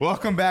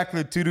Welcome back to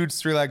the Two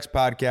Dudes, Three Legs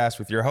podcast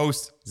with your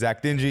host,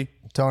 Zach Dingy.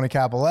 Tony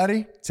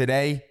Capoletti.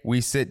 Today, we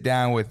sit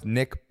down with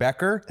Nick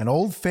Becker. An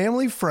old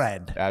family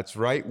friend. That's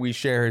right. We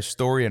share his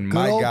story, and Good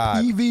my old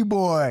God, PV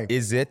boy.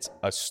 is it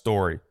a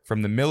story?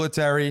 From the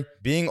military,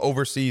 being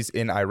overseas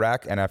in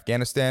Iraq and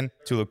Afghanistan,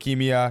 to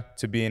leukemia,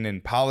 to being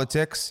in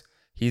politics.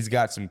 He's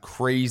got some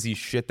crazy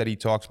shit that he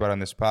talks about on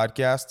this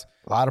podcast.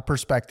 A lot of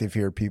perspective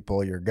here,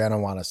 people. You're going to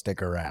want to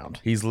stick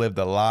around. He's lived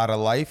a lot of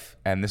life,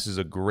 and this is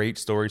a great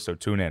story, so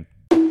tune in.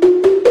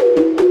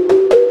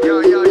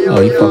 Oh,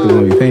 you fucking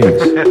movie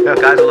famous.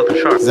 Guys are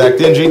looking sharp. Zach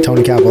Dingy,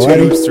 Tony Two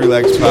Capoletti. Dudes, Three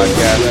Legs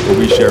podcast, where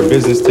we share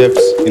business tips,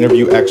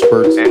 interview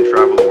experts, And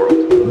travel the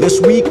world. This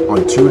week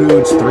on Two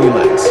Dudes, Three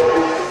Legs.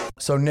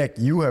 So, Nick,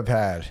 you have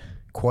had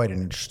quite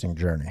an interesting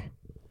journey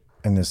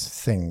in this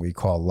thing we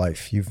call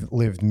life. You've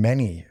lived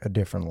many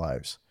different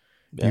lives.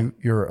 Yeah.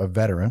 You're a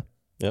veteran.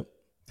 Yep.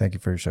 Thank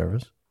you for your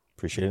service.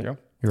 Appreciate it.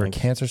 You're Thanks. a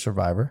cancer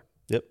survivor.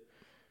 Yep.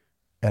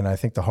 And I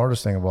think the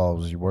hardest thing of all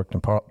was you worked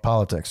in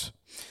politics.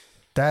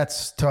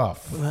 That's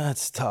tough.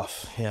 That's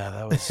tough. Yeah,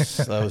 that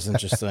was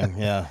interesting.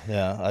 Yeah.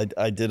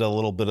 I did a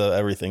little bit of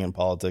everything in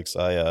politics.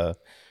 I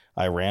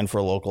ran for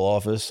a local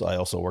office. I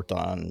also worked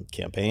on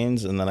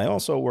campaigns, and then I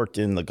also worked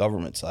in the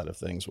government side of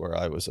things, where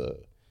I was a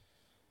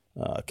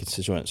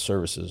constituent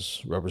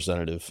services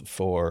representative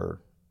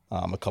for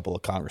a couple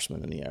of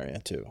congressmen in the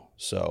area too.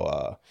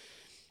 So,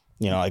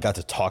 I got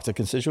to talk to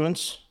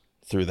constituents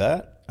through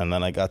that, and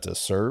then I got to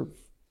serve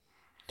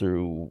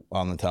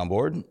on the town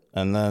board,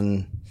 and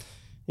then.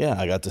 Yeah,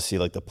 I got to see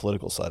like the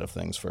political side of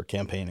things for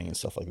campaigning and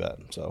stuff like that.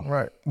 So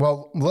Right.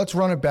 Well, let's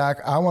run it back.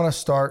 I want to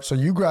start. So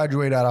you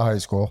graduate out of high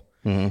school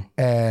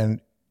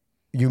and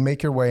you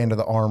make your way into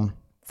the armed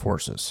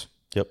forces.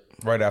 Yep,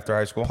 right after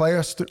high school. Play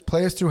us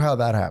through how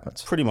that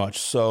happens. pretty much.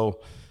 So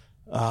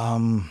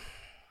I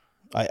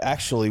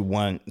actually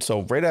went.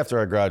 So right after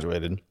I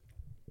graduated,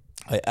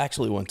 I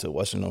actually went to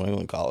Western New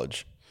England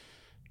College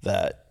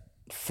that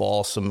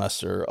fall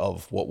semester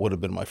of what would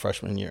have been my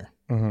freshman year.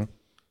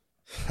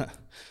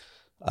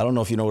 I don't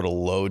know if you know what a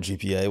low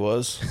GPA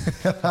was.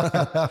 Low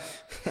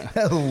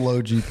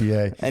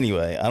GPA.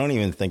 Anyway, I don't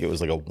even think it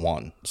was like a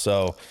 1.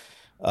 So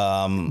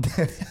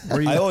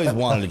I always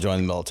wanted to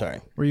join the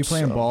military. Were you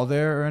playing ball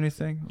there or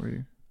anything? Were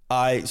you?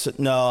 I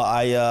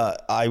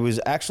was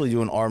actually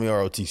doing Army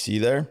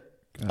ROTC there.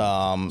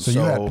 So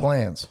you had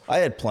plans. I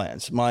had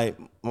plans.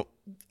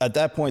 At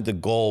that point, the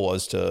goal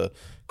was to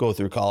go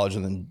through college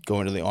and then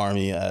go into the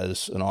Army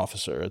as an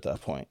officer at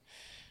that point.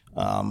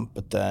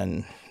 But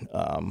then,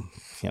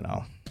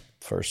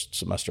 first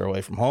semester away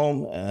from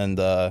home, and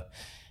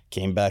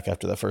came back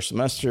after that first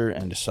semester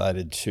and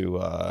decided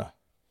to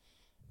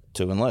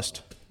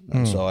enlist.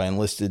 And so I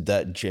enlisted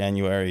that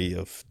January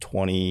of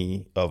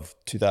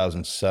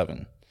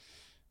 2007.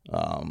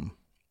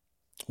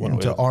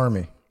 Into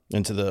Army.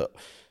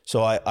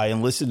 So I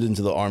enlisted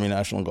into the Army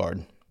National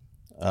Guard.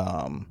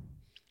 And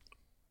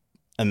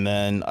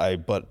then I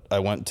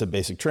went to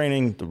basic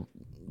training, the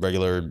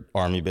regular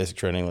Army basic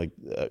training, like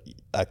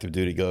active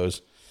duty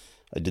goes.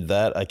 I did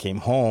that. I came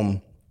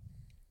home,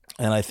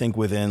 and I think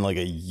within like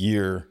a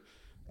year,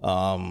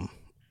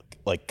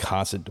 like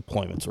constant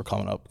deployments were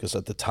coming up, because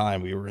at the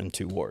time we were in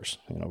 2 wars.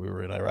 We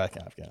were in Iraq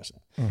and Afghanistan.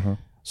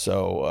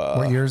 So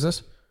What year is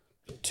this?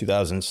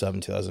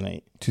 2007,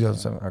 2008.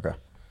 2007. Okay.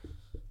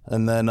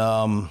 And then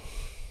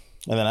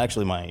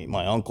actually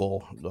my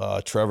uncle,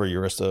 Trevor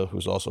Urista,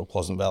 who's also a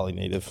Pleasant Valley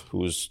native,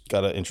 who's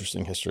got an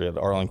interesting history at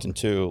Arlington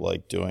too,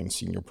 like doing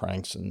senior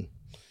pranks and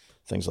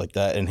things like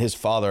that. And his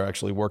father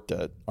actually worked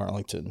at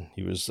Arlington.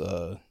 He was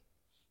a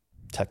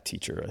tech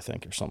teacher, I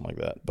think, or something like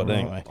that. But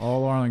anyway.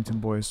 All Arlington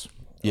boys.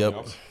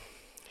 Yep.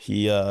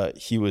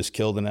 He was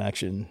killed in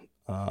action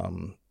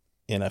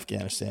in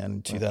Afghanistan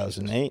in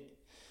 2008.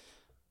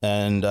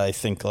 And I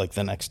think like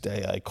the next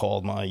day I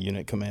called my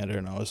unit commander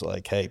and I was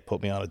like, "Hey,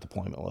 put me on a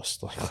deployment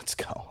list. Like, let's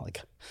go.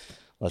 Like,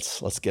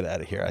 let's get out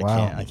of here.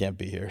 I can't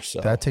be here."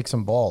 So That takes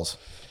some balls.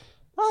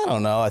 I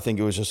don't know. I think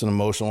it was just an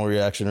emotional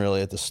reaction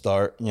really at the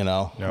start,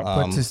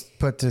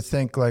 But to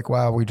think like,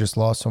 wow, we just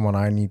lost someone.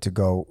 I need to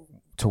go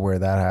to where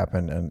that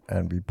happened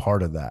and be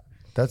part of that.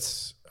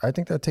 I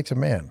think that takes a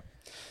man.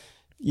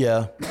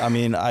 Yeah. I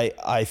mean,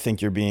 I think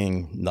you're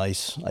being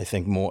nice. I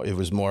think it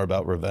was more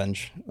about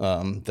revenge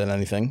than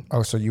anything.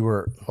 Oh, so you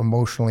were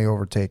emotionally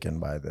overtaken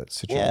by the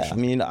situation. Yeah. I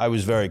mean, I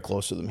was very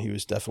close to them. He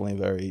was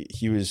definitely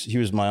he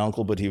was my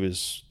uncle, but he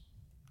was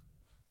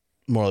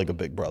more like a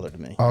big brother to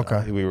me.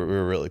 Okay. We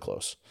were really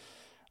close.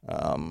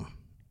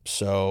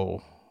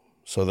 So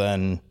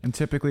then. And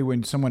typically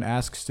when someone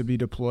asks to be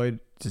deployed,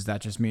 does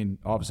that just mean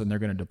all of a sudden they're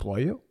going to deploy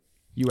you?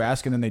 You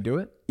ask and then they do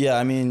it? Yeah.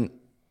 I mean,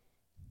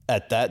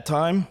 at that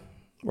time,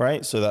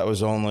 right? So that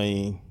was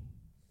only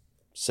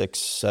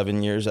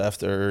 6-7 years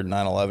after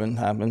 9/11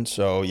 happened.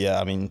 So yeah,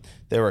 I mean,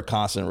 there were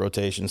constant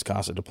rotations,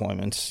 constant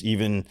deployments,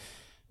 even,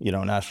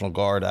 National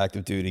Guard,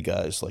 active duty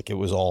guys, like it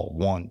was all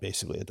one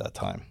basically at that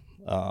time.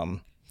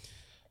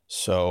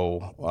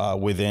 So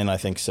within, I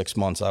think, 6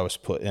 months, I was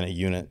put in a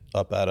unit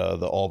up out of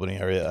the Albany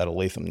area, out of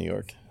Latham, New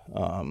York.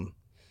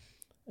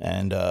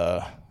 And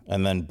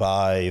And then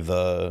by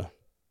the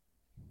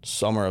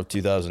summer of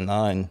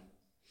 2009,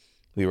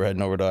 we were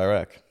heading over to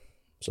Iraq.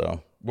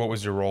 So What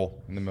was your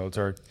role in the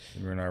military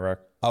when you were in Iraq?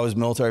 I was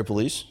military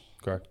police.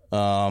 Okay.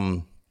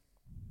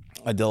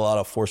 I did a lot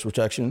of force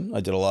protection.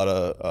 I did a lot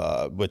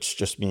of, which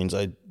just means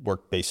I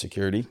worked base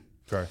security.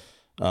 Okay.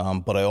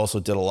 But I also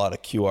did a lot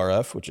of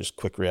QRF, which is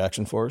quick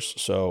reaction force.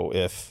 So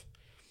if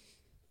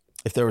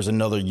there was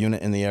another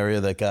unit in the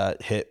area that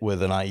got hit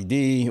with an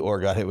IED or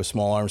got hit with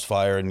small arms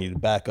fire and needed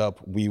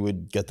backup, we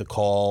would get the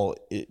call.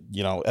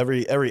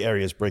 Every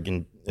area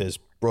is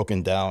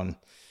broken down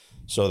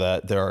so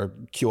that there are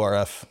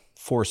QRF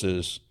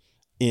forces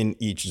in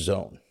each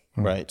zone.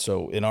 Right.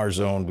 So in our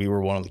zone, we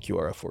were one of the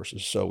QRF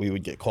forces. So we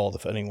would get called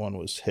if anyone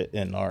was hit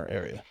in our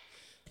area.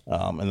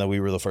 And then we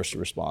were the first to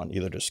respond,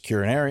 either to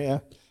secure an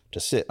area, to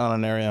sit on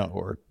an area,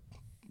 or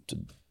to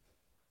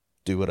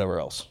do whatever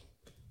else.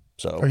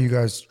 So Are you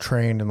guys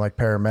trained in like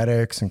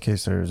paramedics in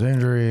case there's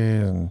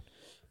injuries? And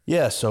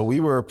yeah, so we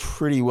were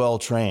pretty well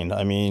trained.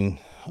 I mean,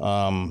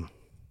 all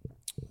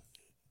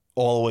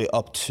the way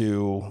up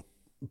to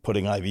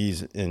putting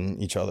IVs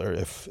in each other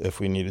if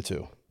we needed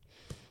to.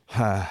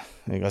 I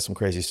got some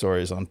crazy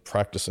stories on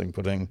practicing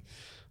putting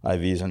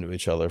IVs into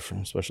each other,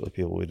 especially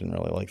people we didn't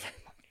really like.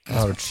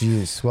 oh,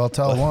 jeez. Well,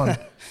 tell one.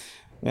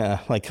 Yeah,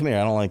 like, come here,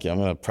 I don't like you. I'm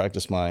going to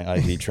practice my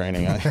IV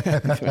training.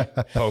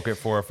 Poke it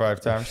 4 or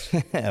 5 times.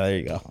 Yeah, there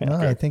you go. Yeah,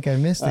 Oh, I think I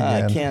missed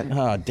again. I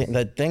can't.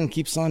 That thing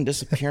keeps on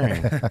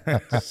disappearing.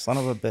 Son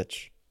of a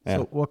bitch. Yeah.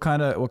 So what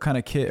kind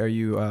of kit are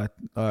you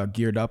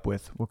geared up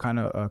with? What kind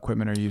of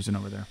equipment are you using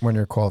over there? When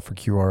you're called for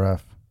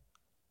QRF.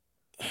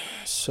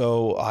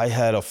 So I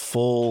had a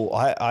full.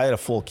 I had a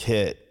full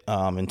kit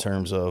in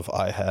terms of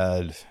I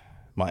had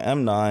my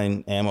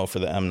M9 ammo for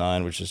the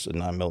M9, which is a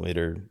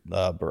 9mm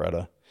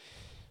Beretta,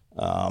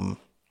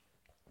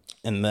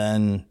 and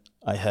then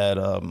I had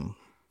a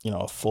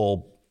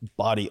full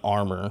body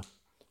armor,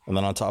 and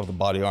then on top of the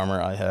body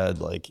armor, I had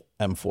like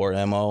M4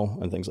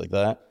 ammo and things like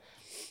that.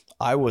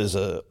 I was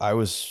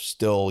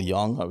still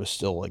young. I was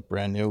still like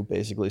brand new,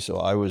 basically. So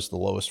I was the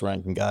lowest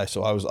ranking guy.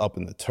 So I was up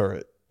in the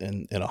turret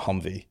in a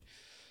Humvee.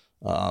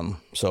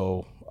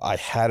 So I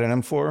had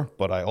an M4,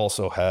 but I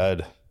also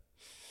had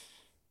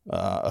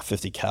a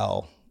 50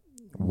 cal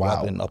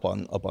weapon up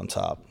on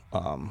top.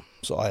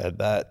 So I had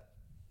that.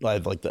 I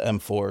had like the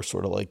M4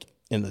 sort of like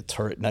in the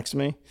turret next to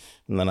me,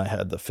 and then I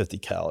had the 50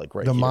 cal like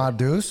right The here. Mod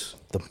Deuce?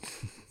 The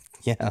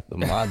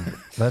mod.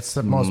 That's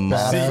the most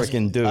Mod badass.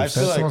 freaking Deuce. I That's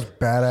feel the like most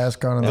badass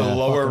gun in the the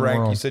lower fucking rank.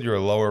 world. You said you're a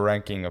lower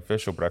ranking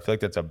official, but I feel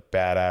like that's a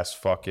badass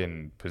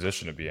fucking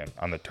position to be in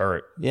on the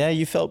turret. Yeah,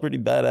 you felt pretty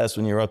badass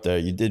when you were up there.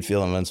 You did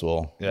feel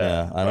invincible.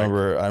 Yeah, I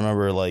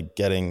remember like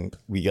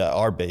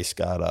our base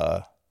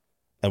got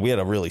and we had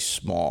a really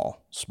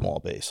small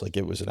base. Like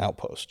it was an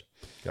outpost.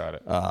 Got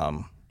it.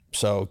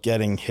 So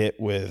getting hit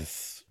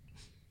with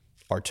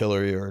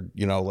artillery or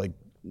like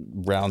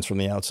rounds from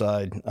the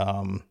outside,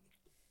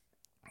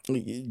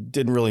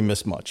 didn't really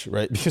miss much,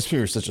 right? Because we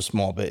were such a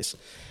small base.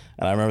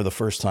 And I remember the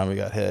first time we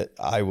got hit,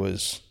 I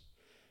was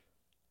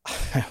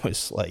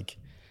like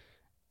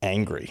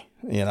angry,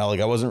 like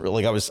I wasn't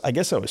really, like I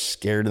guess I was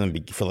scared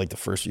for like the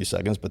first few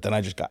seconds, but then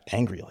I just got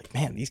angry. Like,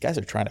 man, these guys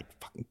are trying to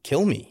fucking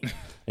kill me,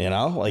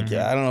 like,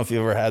 I don't know if you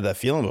ever had that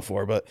feeling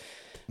before, but,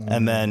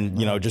 and then,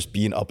 just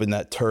being up in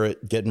that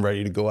turret, getting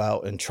ready to go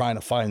out and trying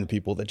to find the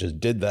people that just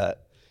did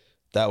that.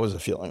 That was a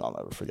feeling I'll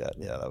never forget.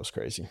 Yeah, that was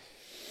crazy.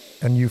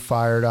 And you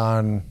fired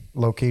on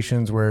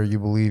locations where you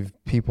believe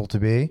people to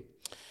be?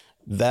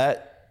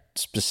 That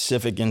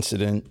specific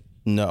incident,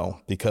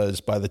 no,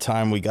 because by the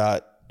time we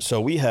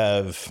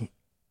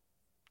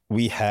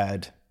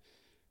had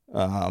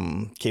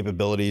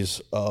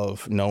capabilities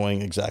of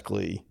knowing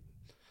exactly,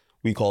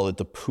 we call it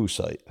the POO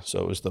site. So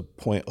it was the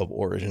point of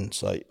origin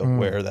site of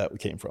where that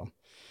came from.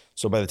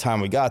 So by the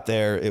time we got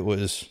there, it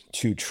was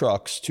 2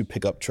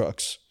 pickup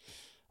trucks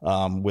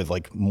with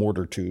like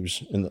mortar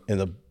tubes in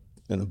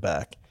the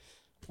back.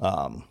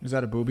 Is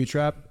that a booby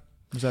trap?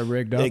 Was that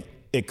rigged up?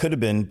 It could have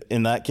been.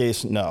 In that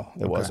case, no,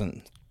 it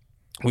wasn't.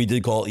 We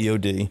did call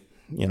EOD,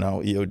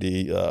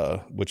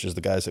 which is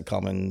the guys that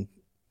come and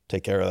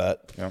take care of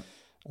that. Yep.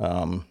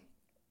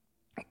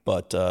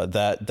 But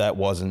that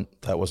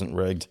wasn't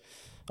rigged,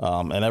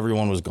 and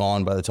everyone was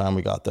gone by the time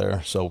we got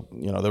there. So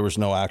there was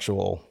no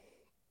actual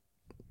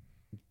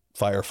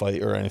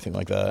firefight or anything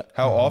like that.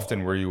 How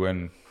often were you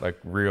in like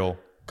real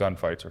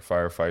gunfights or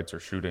firefights or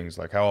shootings?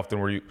 Like how often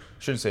were you?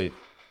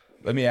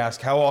 Let me ask,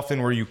 how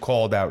often were you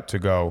called out to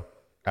go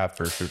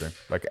after a shooting?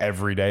 Like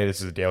every day? This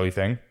is a daily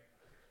thing?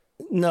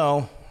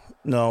 No.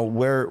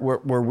 Where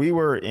we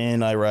were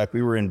in Iraq,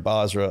 we were in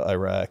Basra,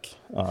 Iraq,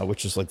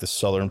 which is like the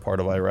southern part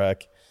of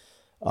Iraq.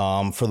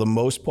 For the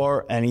most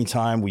part,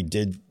 anytime we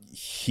did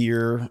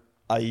hear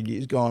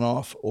IEDs going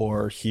off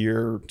or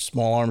hear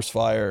small arms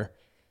fire,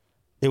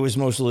 it was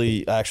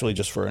mostly actually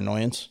just for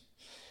annoyance.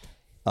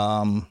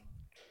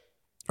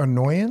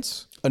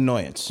 Annoyance?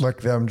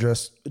 Like them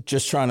just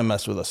trying to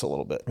mess with us a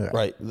little bit,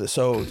 right?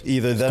 So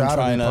either them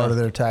trying to part of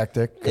their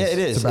tactic. Yeah, it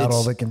is. It's about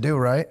all they can do,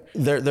 right?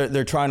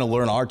 They're trying to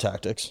learn our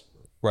tactics,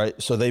 right?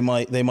 So they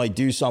might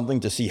do something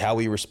to see how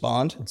we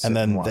respond, and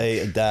then they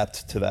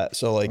adapt to that.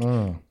 So like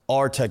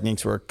our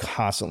techniques were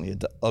constantly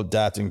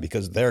adapting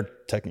because their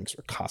techniques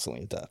were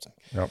constantly adapting.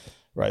 Yep.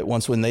 Right.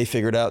 When they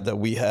figured out that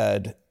we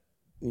had,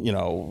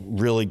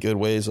 really good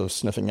ways of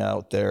sniffing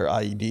out their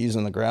IEDs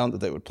in the ground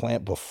that they would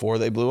plant before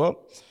they blew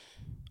up,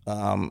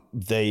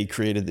 they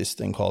created this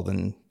thing called,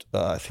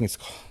 I think it's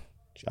called,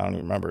 I don't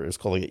even remember. It's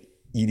called like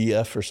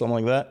EDF or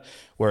something like that,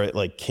 where it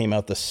like came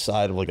out the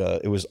side of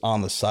it was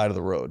on the side of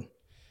the road.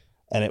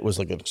 And it was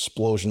like an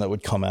explosion that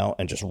would come out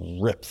and just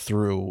rip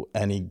through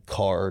any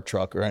car or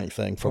truck or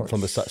anything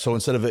from the side. So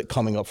instead of it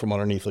coming up from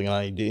underneath like an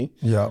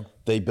IED,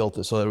 they built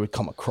it so that it would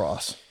come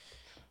across.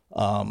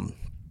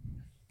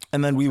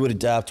 And then we would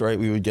adapt, right?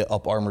 We would get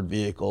up armored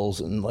vehicles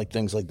and like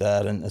things like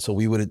that. And so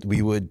we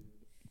would,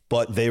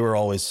 but they were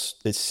always,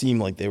 it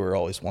seemed like they were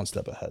always one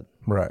step ahead.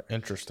 Right.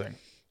 Interesting.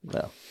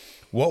 Yeah.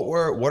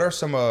 What are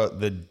some of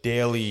the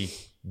daily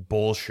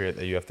bullshit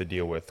that you have to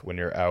deal with when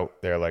you're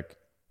out there? Like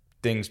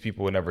things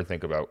people would never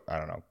think about. I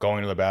don't know,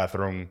 going to the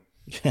bathroom,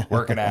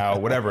 working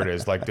out, whatever it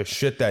is, like the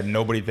shit that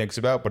nobody thinks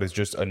about, but it's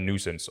just a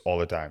nuisance all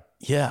the time.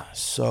 Yeah.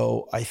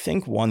 So I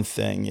think one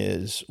thing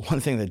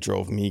that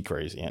drove me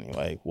crazy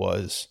anyway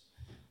was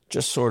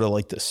just sort of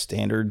like the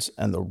standards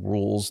and the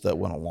rules that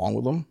went along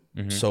with them.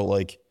 Mm-hmm. So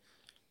like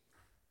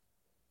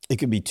it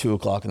could be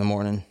 2:00 in the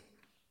morning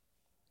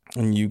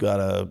and you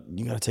gotta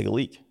take a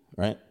leak,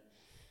 right?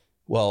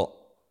 Well,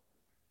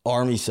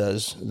 Army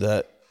says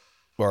that,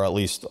 or at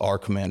least our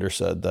commander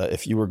said that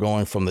if you were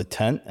going from the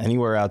tent,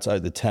 anywhere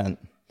outside the tent,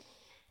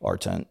 our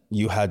tent,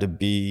 you had to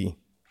be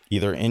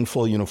either in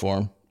full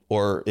uniform,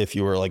 or if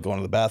you were like going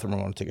to the bathroom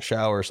or want to take a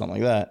shower or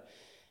something like that,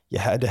 you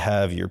had to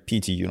have your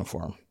PT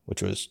uniform,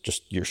 which was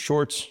just your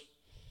shorts,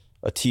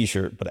 a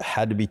t-shirt, but it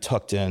had to be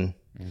tucked in.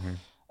 Mm-hmm.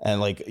 And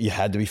like you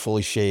had to be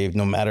fully shaved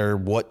no matter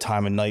what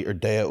time of night or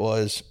day it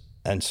was.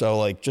 And so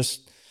like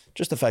just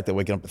the fact that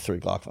waking up at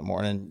 3:00 in the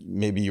morning,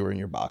 maybe you were in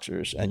your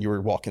boxers and you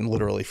were walking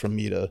literally from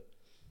me to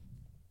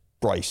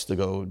Bryce to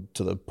go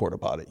to the porta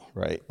potty,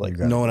 right? Like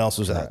no one else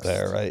was out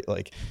there, right?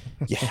 Like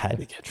you had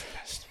to get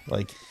dressed,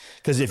 like,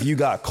 because if you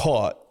got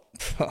caught,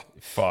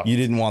 you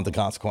didn't want the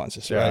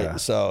consequences, right? Yeah.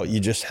 So you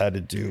just had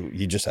to do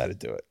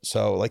it.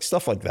 So like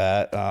stuff like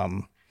that.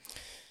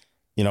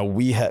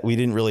 We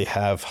didn't really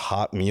have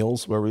hot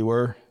meals where we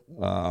were.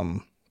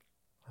 I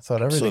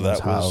thought everything was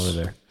hot over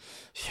there.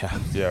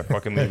 Yeah.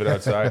 Fucking leave it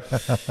outside.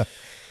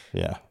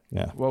 Yeah.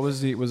 What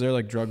was there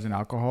like drugs and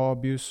alcohol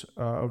abuse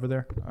over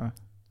there?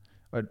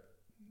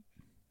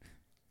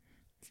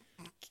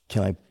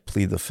 Can I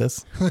plead the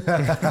fifth?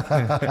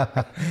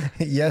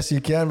 Yes,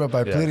 you can, but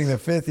by pleading the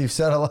fifth, you've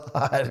said a lot.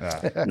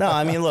 Yeah. No,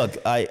 I mean, look,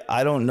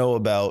 I don't know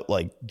about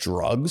like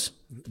drugs,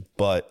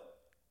 but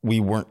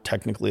we weren't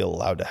technically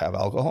allowed to have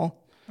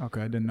alcohol.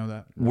 Okay, I didn't know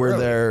that.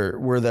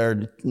 Were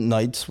there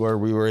nights where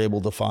we were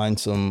able to find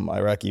some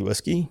Iraqi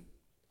whiskey?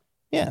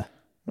 Yeah.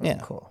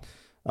 Cool.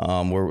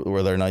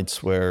 Were there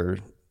nights where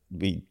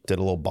we did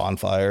a little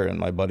bonfire and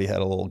my buddy had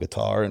a little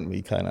guitar and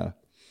we kind of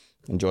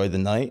enjoyed the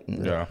night?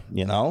 And,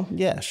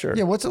 yeah, sure.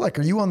 Yeah, what's it like?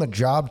 Are you on the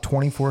job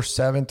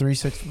 24/7,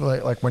 360?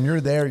 Like when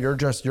you're there,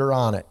 you're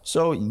on it.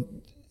 So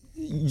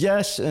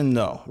yes and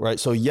no, right?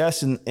 So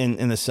yes,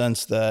 in the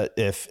sense that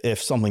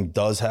if something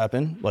does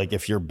happen, like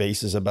if your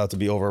base is about to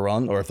be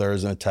overrun, or if there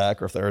is an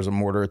attack, or if there is a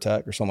mortar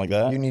attack, or something like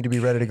that, you need to be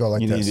ready to go like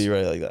this. You need to be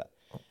ready like that.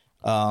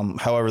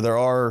 However, there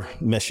are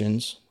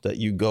missions that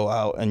you go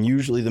out, and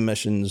usually the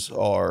missions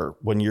are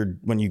when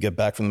you get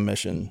back from the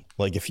mission.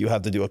 Like if you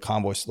have to do a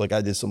convoy, like I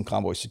did some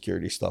convoy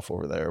security stuff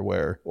over there,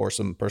 or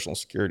some personal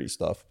security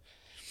stuff,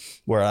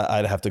 where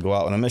I'd have to go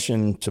out on a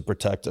mission to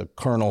protect a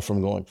colonel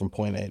from going from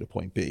point A to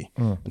point B.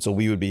 And so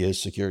we would be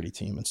his security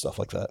team and stuff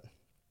like that.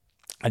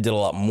 I did a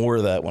lot more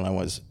of that when I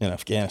was in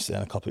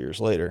Afghanistan a couple of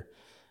years later.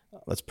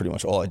 That's pretty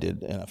much all I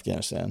did in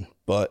Afghanistan.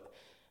 But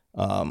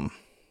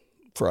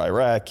for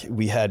Iraq,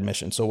 we had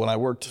missions. So when I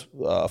worked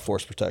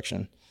force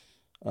protection,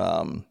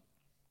 it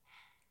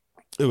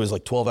was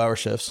like 12-hour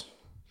shifts.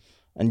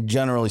 And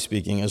generally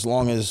speaking, as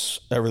long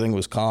as everything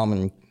was calm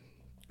and,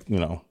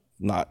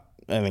 not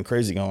anything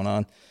crazy going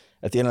on,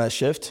 at the end of that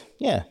shift,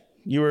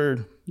 you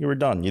were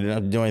done. You didn't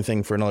have to do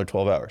anything for another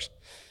 12 hours.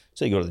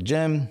 So you go to the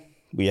gym.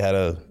 We had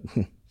a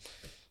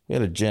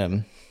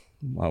gym.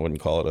 I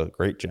wouldn't call it a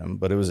great gym,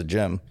 but it was a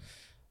gym.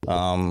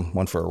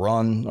 Went for a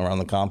run around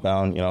the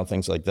compound,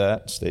 things like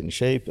that, stayed in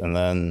shape. And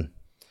then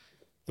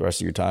the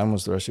rest of your time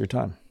was the rest of your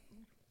time.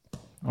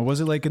 Or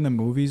was it like in the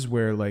movies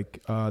where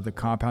like the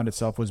compound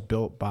itself was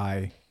built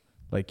by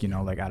like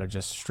out of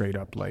just straight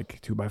up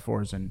like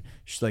 2x4s, and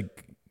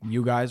like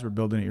you guys were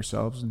building it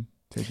yourselves and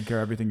taking care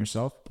of everything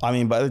yourself? I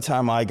mean, by the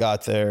time I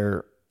got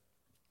there,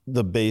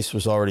 the base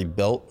was already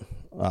built.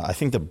 I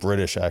think the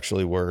British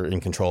actually were in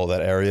control of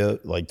that area,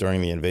 like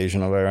during the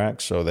invasion of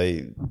Iraq. So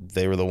they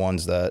were the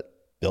ones that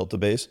built the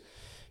base.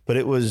 But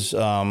it was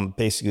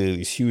basically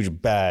these huge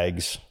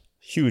bags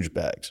filled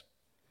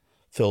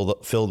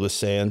with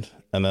sand,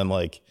 and then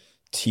like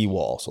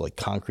T-wall, so like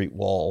concrete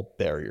wall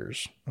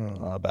barriers,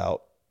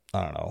 about,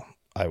 I don't know,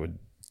 I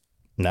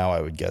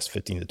would guess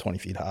 15 to 20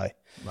 feet high.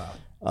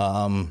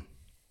 Wow.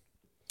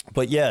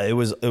 But yeah, it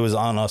was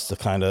on us to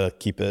kind of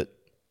keep it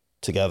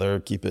together,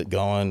 keep it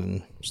going,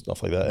 and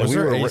stuff like that. Was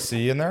and there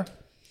AC in there?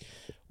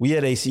 We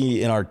had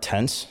AC in our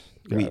tents.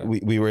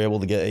 We were able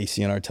to get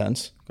AC in our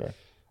tents. Okay.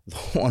 The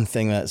one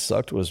thing that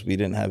sucked was we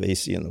didn't have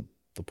AC in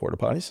the porta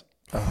potties.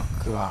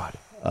 Oh God.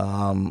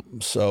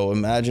 So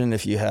imagine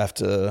if you have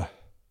to.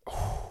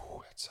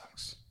 Oh, that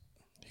sucks.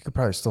 You could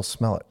probably still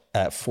smell it.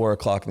 At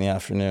 4:00 in the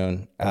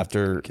afternoon,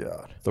 after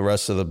the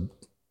rest of the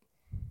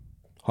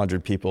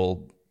 100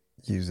 people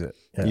Use it.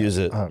 use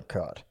it. Oh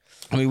God.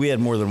 I mean, we had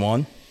more than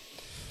one,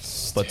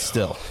 but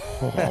still,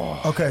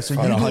 Okay, so you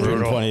on did,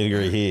 120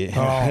 degree heat.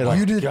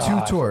 you did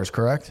 2 tours,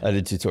 correct? I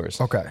did 2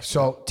 tours. Okay,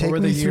 so were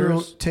the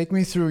years? take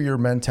me through your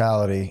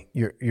mentality.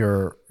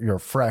 You're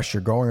fresh.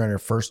 You're going on your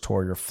first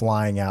tour. You're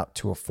flying out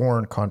to a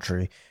foreign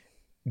country,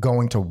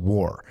 going to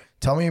war.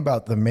 Tell me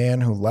about the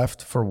man who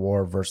left for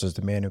war versus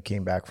the man who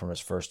came back from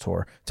his first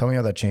tour. Tell me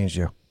how that changed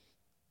you.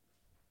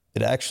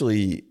 It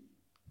actually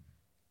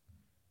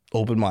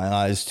opened my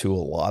eyes to a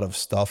lot of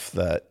stuff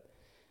that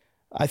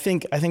I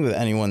think with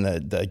anyone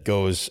that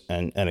goes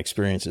and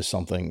experiences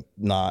something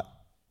not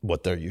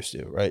what they're used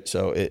to, right?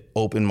 So it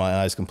opened my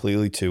eyes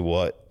completely to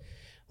what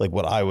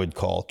I would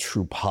call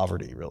true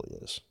poverty really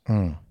is,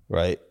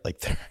 right?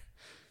 Like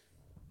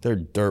they're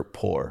dirt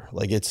poor.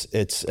 Like it's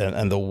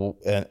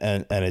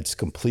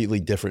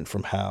completely different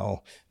from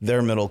how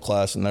their middle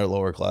class and their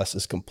lower class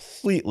is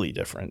completely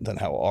different than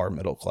how our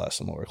middle class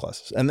and lower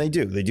class is. And they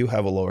do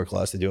have a lower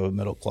class, they do have a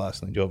middle class,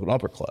 and they do have an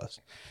upper class.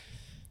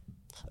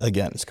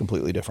 Again, it's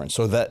completely different.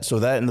 So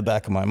that in the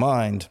back of my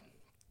mind,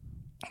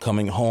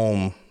 coming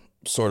home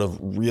sort of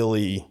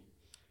really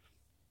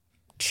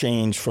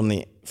changed from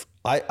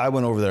I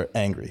went over there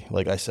angry,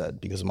 like I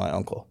said, because of my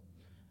uncle.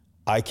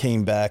 I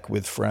came back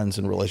with friends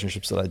and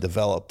relationships that I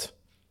developed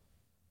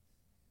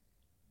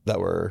that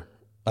were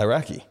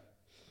Iraqi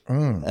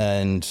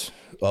and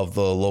of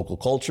the local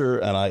culture.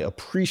 And I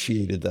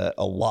appreciated that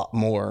a lot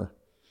more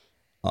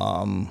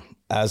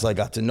as I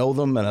got to know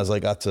them and as I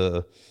got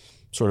to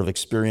sort of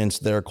experience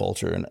their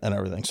culture and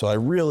everything. So it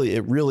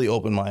really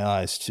opened my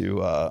eyes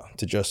to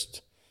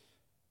just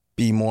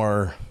be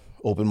more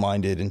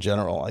open-minded in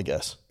general, I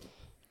guess.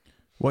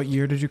 What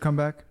year did you come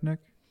back, Nick,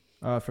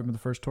 from the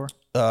first tour?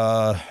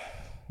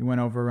 You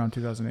went over around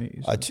 2008.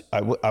 You said?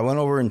 I went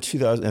over in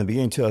the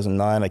beginning of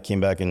 2009. I came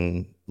back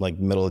in like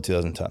middle of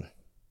 2010.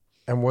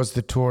 And was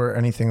the tour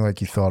anything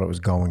like you thought it was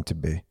going to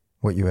be?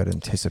 What you had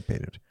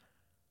anticipated?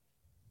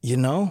 You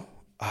know,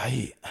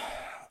 I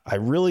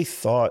really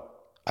thought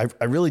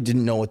I really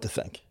didn't know what to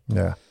think.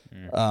 Yeah.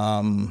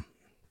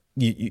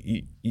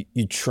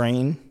 You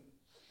train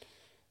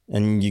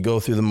and you go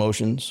through the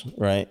motions,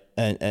 right?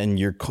 And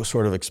you're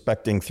sort of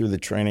expecting through the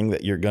training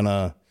that you're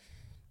gonna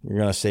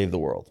save the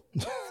world,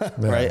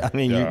 right? I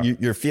mean,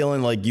 you're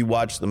feeling like you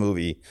watch the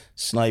movie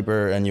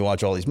Sniper and you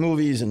watch all these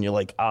movies and you're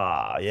like,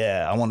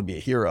 yeah, I want to be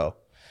a hero.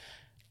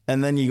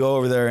 And then you go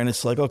over there and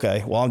it's like,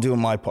 okay, well, I'm doing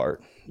my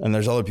part and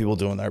there's other people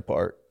doing their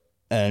part.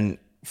 And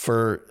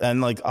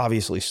like,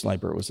 obviously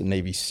Sniper was a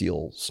Navy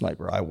SEAL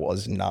sniper. I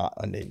was not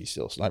a Navy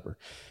SEAL sniper,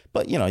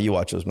 but you know, you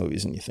watch those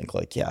movies and you think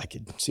like, yeah, I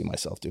could see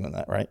myself doing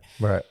that. Right.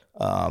 Right.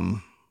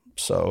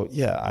 So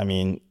yeah, I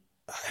mean,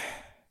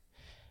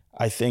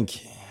 I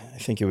think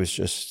it was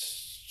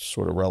just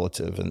sort of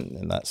relative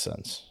in that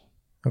sense.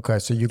 Okay.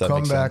 So you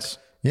come back. Sense.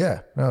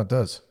 Yeah, no, it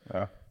does.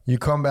 Yeah. You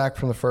come back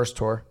from the first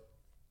tour.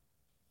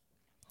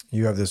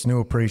 You have this new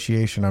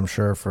appreciation, I'm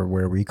sure, for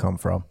where we come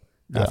from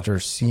after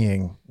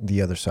seeing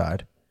the other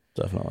side.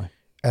 Definitely.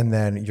 And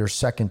then your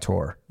second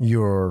tour,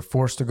 you're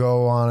forced to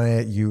go on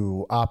it.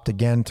 You opt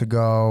again to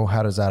go.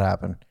 How does that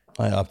happen?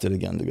 I opted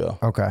again to go.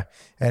 Okay.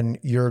 And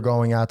you're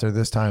going out there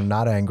this time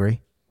not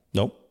angry.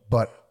 Nope.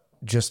 But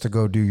just to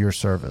go do your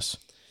service.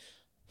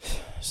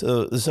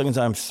 So the second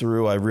time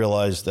through, I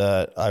realized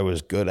that I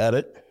was good at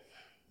it.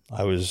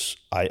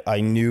 I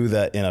knew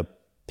that in a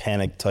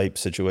panic type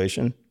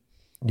situation,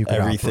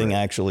 everything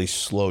actually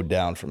slowed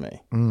down for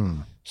me.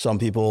 Some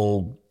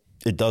people,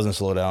 it doesn't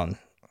slow down.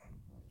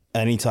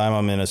 Anytime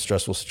I'm in a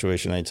stressful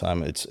situation,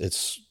 anytime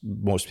it's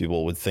most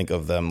people would think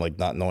of them like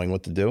not knowing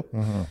what to do.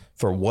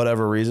 For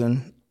whatever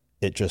reason,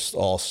 it just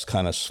all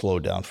kind of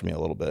slowed down for me a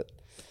little bit.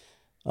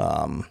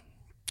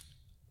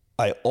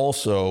 I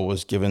also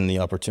was given the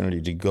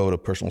opportunity to go to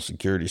personal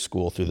security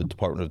school through the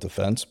Department of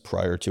Defense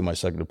prior to my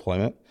second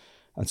deployment.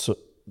 And so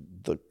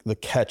the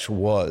catch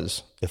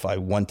was if I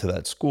went to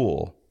that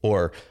school,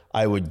 or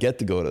I would get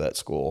to go to that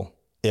school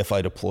if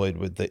I deployed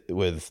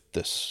with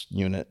this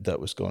unit that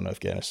was going to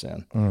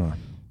Afghanistan.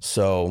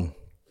 So,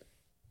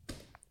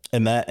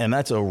 and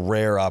that's a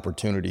rare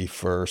opportunity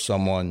for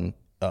someone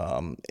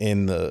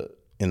in the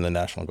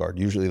National Guard.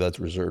 Usually that's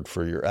reserved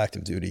for your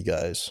active duty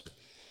guys.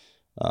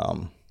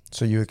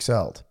 So you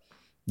excelled.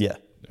 Yeah.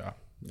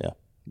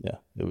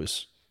 It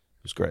was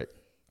great.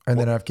 And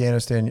then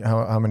Afghanistan,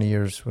 how many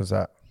years was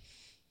that?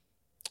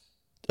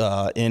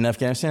 In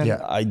Afghanistan,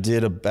 yeah. I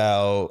did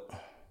about, I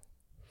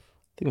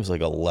think it was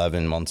like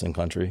 11 months in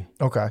country.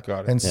 Okay.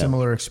 Got it. And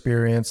similar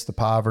experience, the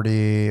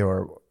poverty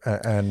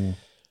and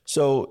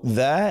So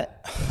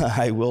that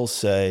I will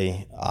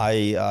say,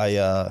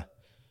 I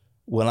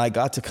when I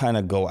got to kind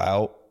of go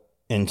out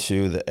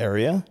into the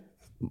area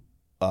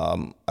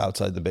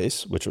outside the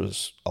base, which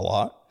was a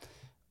lot,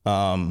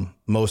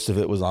 most of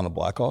it was on a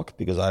Black Hawk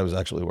because I was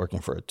actually working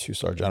for a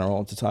 2-star general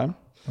at the time,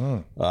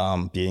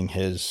 being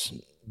his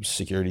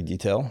security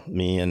detail,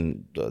 me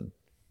and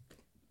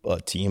a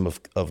team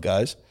of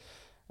guys.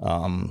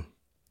 And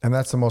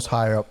that's the most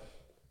high up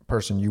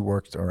person you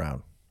worked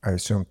around, I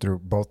assume, through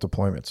both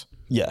deployments.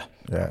 Yeah.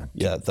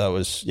 Yeah. That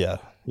was,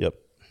 yep.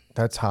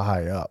 That's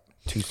high up.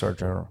 2-star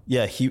general.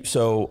 Yeah.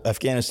 So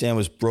Afghanistan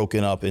was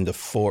broken up into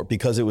 4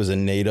 because it was a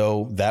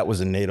NATO, that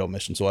was a NATO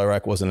mission. So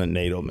Iraq wasn't a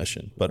NATO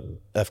mission, but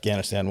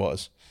Afghanistan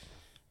was.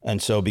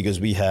 And so because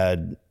we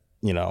had,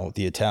 the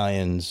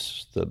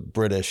Italians, the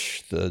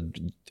British,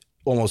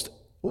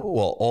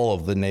 all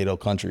of the NATO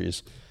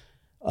countries,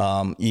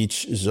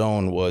 each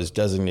zone was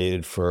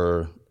designated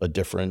for a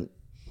different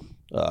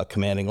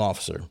commanding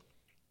officer.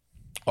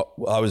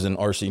 I was in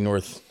RC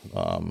North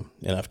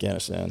in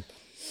Afghanistan,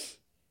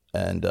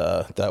 and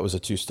that was a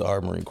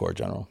 2-star Marine Corps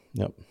general.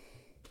 Yep.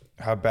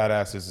 How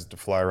badass is it to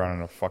fly around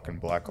in a fucking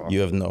Black Hawk?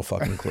 You have no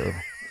fucking clue.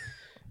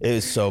 It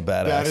is so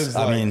badass. That is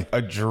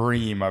a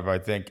dream of, I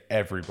think,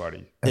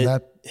 everybody. And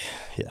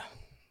Yeah.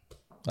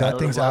 that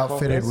thing's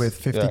outfitted with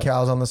 50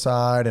 cals on the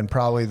side and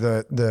probably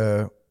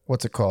the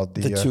what's it called?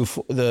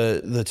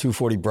 The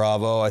 240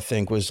 Bravo, I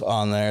think, was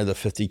on there. The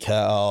 50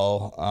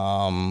 cal.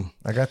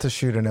 I got to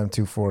shoot an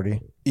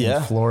M240 Yeah.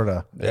 in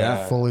Florida.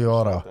 Yeah. Fully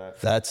auto.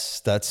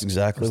 That's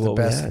exactly It was the what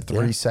we best had.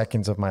 3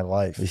 seconds of my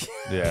life.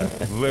 Yeah,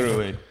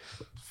 literally.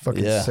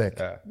 Fucking Yeah.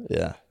 sick.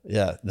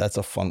 Yeah. That's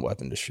a fun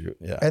weapon to shoot.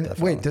 Yeah. And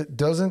definitely. wait,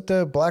 doesn't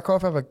the Black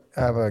Hawk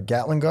have a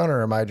Gatling gun,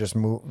 or am I just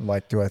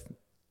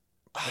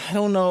I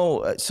don't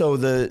know. So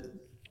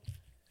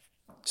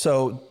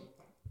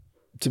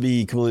to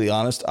be completely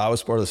honest, I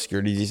was part of the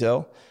security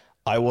detail.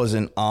 I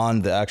wasn't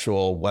on the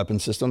actual weapon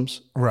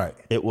systems. Right.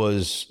 It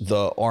was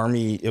the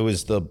Army. It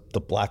was the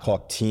Black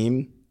Hawk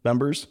team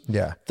members.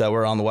 Yeah. That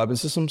were on the weapon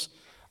systems.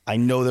 I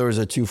know there was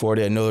a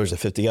 240. I know there was a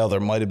 50 cal. There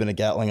might have been a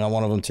Gatling on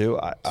one of them too.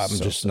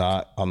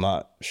 I'm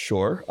not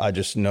sure. I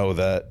just know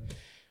that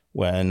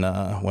when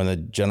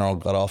the general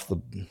got off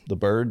the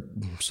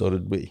bird, so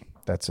did we.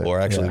 That's it. Or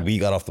actually, Yeah. we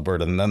got off the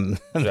bird and then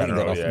got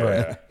off the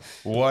bird.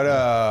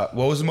 Yeah. What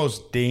was the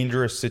most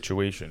dangerous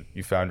situation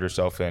you found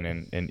yourself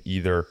in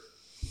either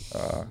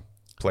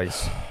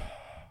place?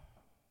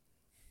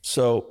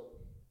 So,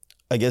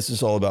 I guess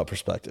it's all about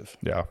perspective.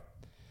 Yeah.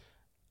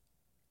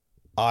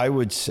 I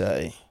would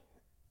say,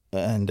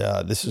 and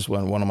this is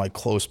when one of my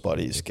close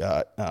buddies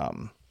got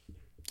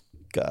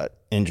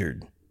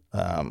injured,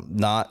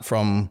 not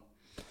from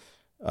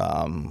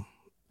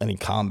any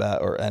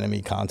combat or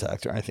enemy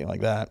contact or anything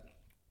like that.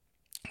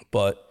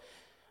 But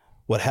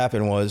what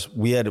happened was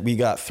we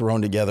got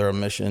thrown together a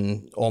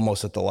mission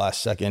almost at the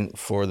last second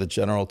for the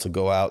general to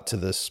go out to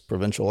this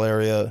provincial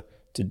area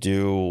to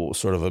do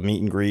sort of a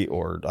meet and greet,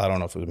 or I don't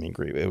know if it was a meet and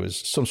greet. It was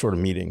some sort of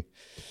meeting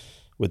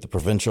with the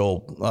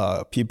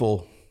provincial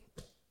people,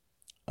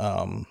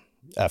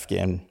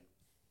 Afghan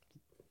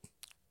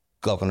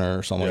governor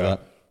or something like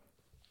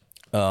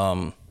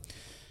that.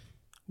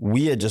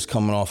 We had just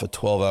coming off a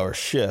 12-hour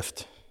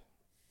shift.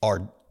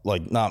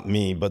 Not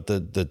me, but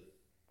the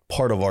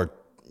part of our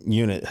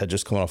unit had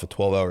just come off a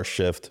 12-hour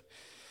shift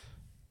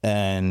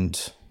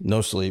and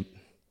no sleep.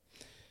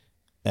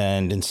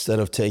 And instead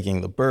of taking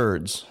the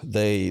birds,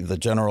 the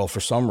general, for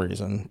some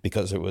reason,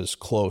 because it was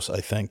close, I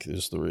think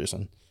is the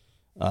reason,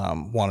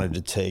 wanted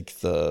to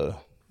take the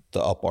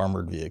up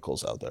armored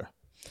vehicles out there.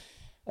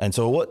 And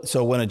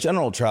so when a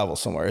general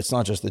travels somewhere, it's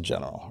not just the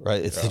general,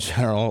 right? It's the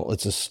general,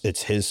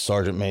 it's his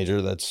sergeant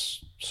major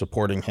that's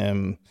supporting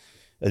him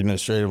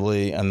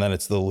administratively, and then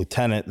it's the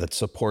lieutenant that's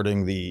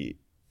supporting the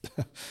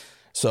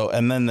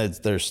and then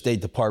there's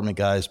State Department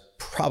guys,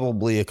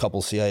 probably a couple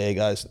CIA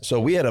guys. So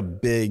we had a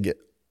big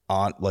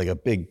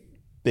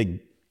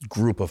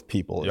group of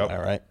people in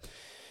there, right?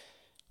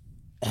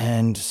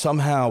 And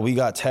somehow we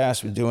got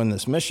tasked with doing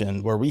this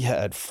mission where we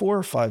had 4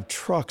 or 5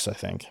 trucks, I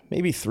think,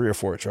 maybe 3 or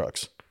 4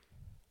 trucks.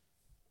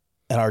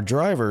 And our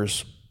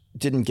drivers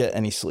didn't get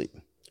any sleep.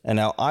 And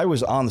now I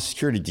was on the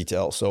security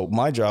detail, so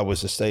my job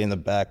was to stay in the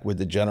back with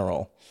the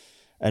general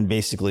and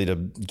basically to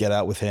get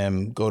out with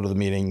him, go to the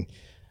meeting,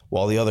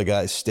 while the other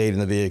guys stayed in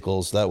the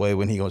vehicles. That way,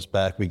 when he goes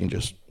back, we can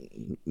just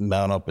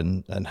mount up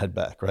and head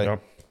back, right?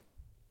 Yep.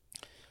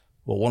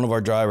 Well, one of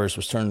our drivers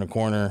was turning a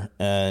corner,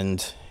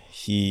 and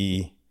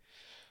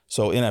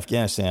so in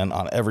Afghanistan,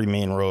 on every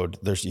main road,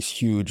 there's these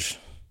huge,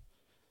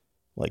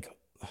 I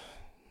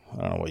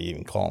don't know what you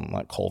even call them,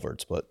 not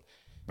culverts, but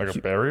Like a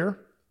barrier?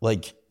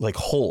 like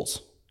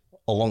holes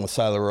along the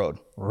side of the road.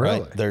 Really?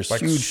 Right? There's Like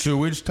huge,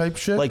 sewage type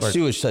shit? like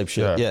sewage type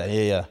shit.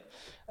 Yeah.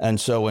 And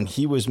so when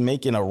he was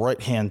making a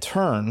right-hand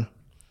turn,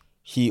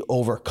 he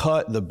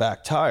overcut the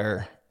back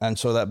tire, and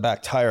so that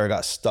back tire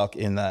got stuck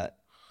in that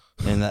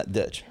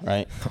ditch,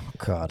 right? Oh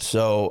God.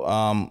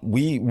 So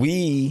we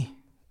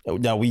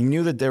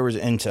knew that there was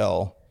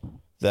intel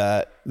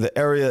that the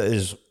area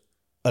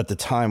at the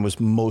time was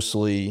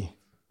mostly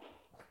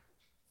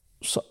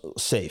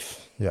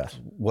safe. Yes.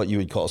 What you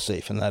would call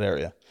safe in that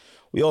area.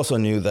 We also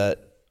knew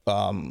that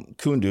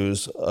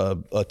Kunduz,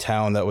 a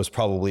town that was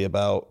probably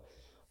about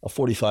a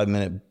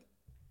 45-minute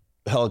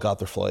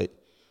helicopter flight,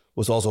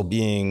 was also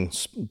being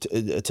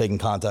taking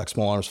contact,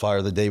 small arms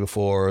fire the day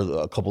before,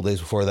 a couple days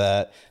before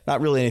that.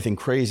 Not really anything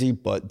crazy,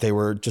 but they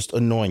were just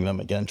annoying them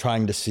again,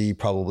 trying to see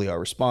probably our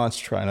response,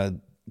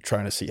 trying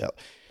to see how.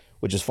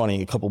 Which is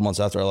funny. A couple months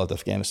after I left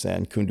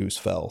Afghanistan, Kunduz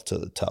fell to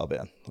the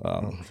Taliban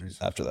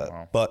after that.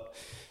 Wow. But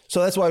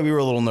so that's why we were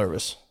a little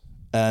nervous.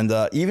 And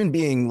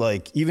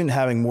even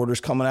having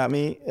mortars coming at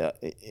me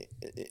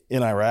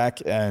in Iraq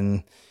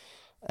and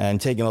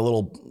taking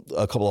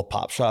a couple of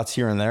pop shots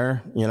here and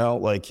there,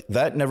 like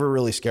that never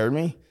really scared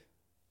me.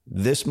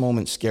 This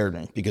moment scared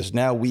me because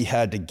now we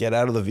had to get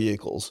out of the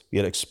vehicles. We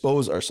had to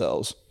expose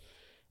ourselves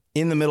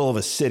in the middle of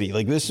a city.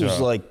 Like this was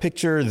like,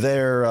 picture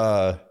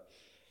there.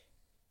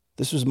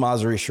 This was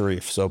Mazar-e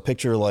Sharif. So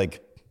picture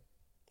like,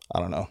 I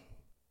don't know,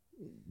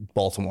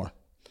 Baltimore.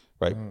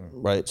 Right.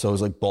 Right. So it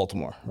was like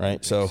Baltimore.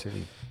 Right. So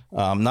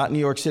not New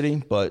York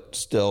City, but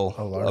still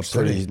a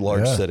pretty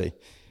large city.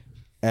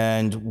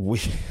 And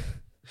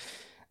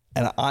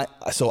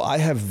I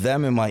have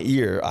them in my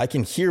ear. I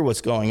can hear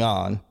what's going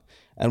on.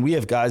 And we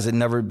have guys that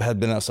never had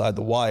been outside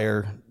the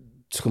wire,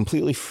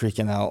 completely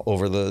freaking out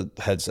over the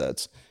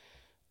headsets.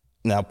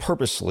 Now,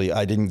 purposely,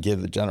 I didn't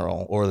give the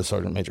general or the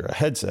sergeant major a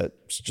headset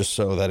just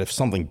so that if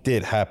something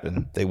did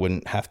happen, they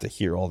wouldn't have to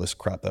hear all this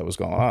crap that was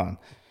going on.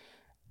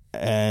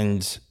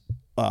 And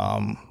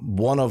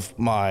one of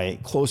my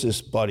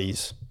closest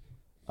buddies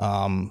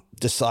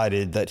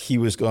decided that he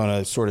was going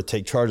to sort of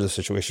take charge of the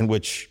situation,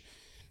 which,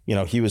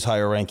 he was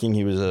higher ranking.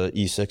 He was a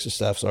E6, a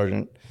staff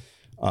sergeant.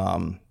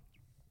 And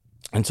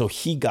so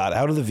he got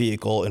out of the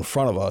vehicle in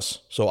front of us.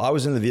 So I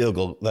was in the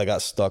vehicle that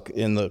got stuck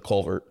in the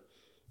culvert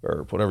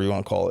or whatever you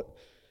want to call it.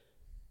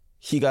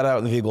 He got out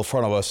in the vehicle in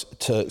front of us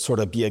to sort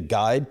of be a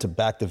guide to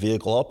back the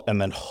vehicle up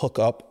and then hook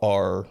up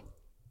our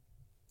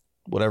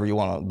whatever you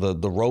want,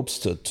 the ropes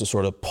to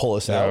sort of pull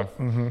us out.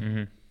 Mm-hmm.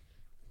 Mm-hmm.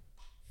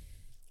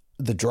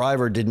 The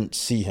driver didn't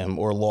see him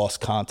or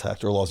lost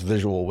contact or lost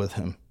visual with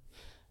him.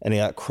 And he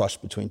got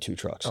crushed between two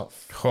trucks. Oh,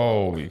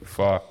 holy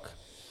fuck.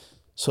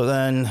 So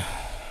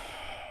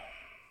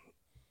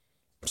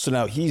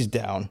now he's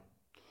down.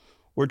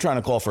 We're trying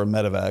to call for a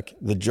medevac.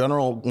 The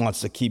general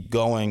wants to keep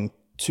going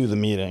to the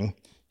meeting.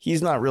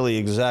 He's not really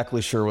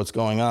exactly sure what's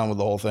going on with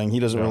the whole thing. He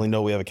doesn't really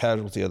know we have a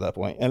casualty at that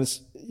point. And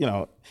it's,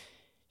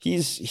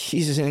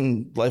 he's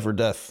in life or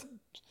death.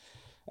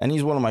 And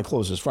he's one of my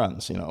closest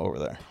friends, over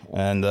there.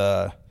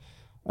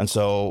 And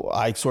so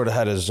I sort of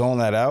had to zone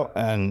that out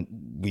and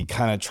we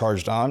kind of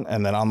charged on.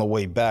 And then on the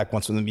way back,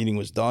 once when the meeting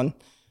was done,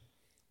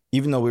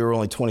 even though we were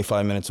only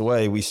 25 minutes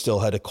away, we still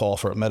had to call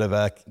for a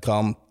medevac,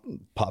 come,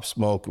 pop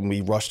smoke, and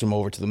we rushed him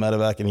over to the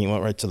medevac and he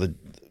went right to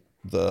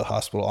the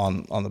hospital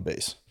on the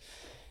base.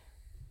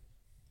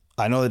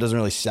 I know that doesn't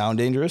really sound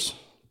dangerous,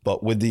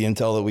 but with the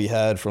intel that we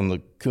had from the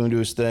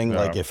Kunduz thing,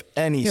 like if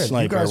any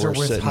sniper you guys were are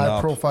with sitting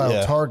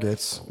high-profile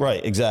targets.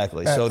 Right,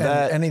 exactly. So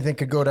that anything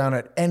could go down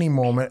at any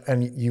moment,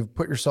 and you've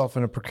put yourself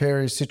in a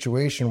precarious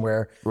situation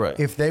where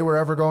if they were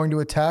ever going to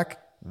attack,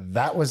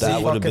 that would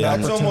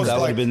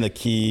have been the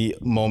key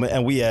moment.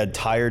 And we had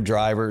tired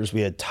drivers,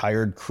 we had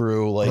tired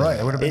crew. Like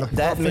it would have been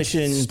that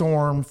mission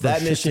storm.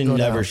 That mission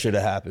never should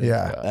have happened.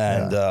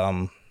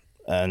 Yeah.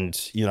 And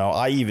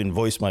I even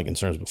voiced my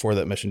concerns before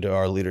that mission to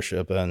our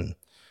leadership, and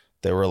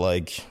they were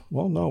like,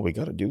 well, no, we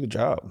got to do the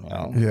job.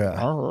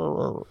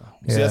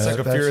 See, that's like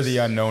a fear of the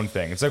unknown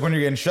thing. It's like when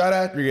you're getting shot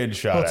at, you're getting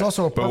shot at.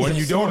 Also but when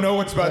you don't know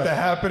what's about to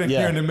happen and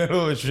you're in the middle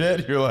of the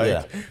shit, you're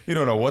like, you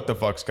don't know what the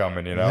fuck's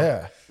coming,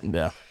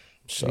 Yeah.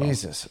 So,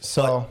 Jesus.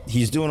 So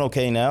he's doing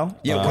okay now.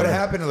 Yeah. What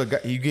happened to the guy?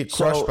 You get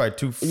crushed by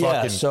two fucking.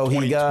 Yeah. So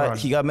he got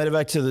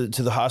medevac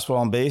to the hospital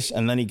on base,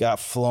 and then he got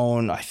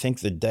flown. I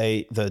think the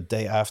day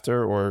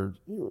after, or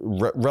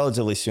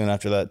relatively soon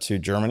after that, to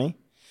Germany,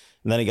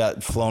 and then he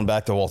got flown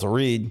back to Walter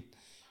Reed,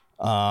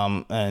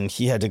 and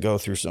he had to go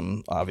through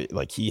some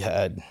he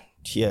had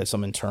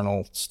some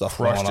internal stuff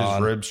crushed going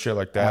on. His ribs, shit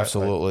like that.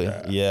 Absolutely,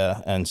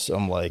 and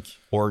some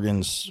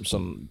organs,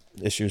 some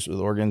issues with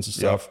organs and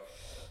stuff. Yep.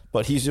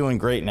 But he's doing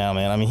great now,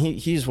 man. I mean,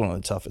 he's one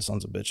of the toughest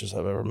sons of bitches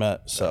I've ever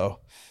met. So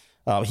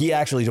he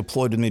actually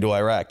deployed with me to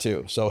Iraq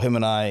too. So him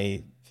and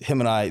I,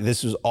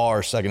 this was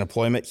our second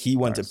deployment. He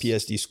went to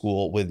PSD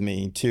school with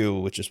me too,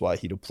 which is why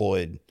he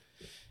deployed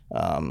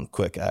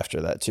quick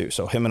after that too.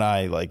 So him and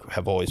I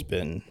have always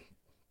been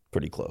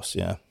pretty close.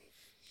 Yeah.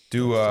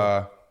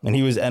 And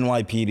he was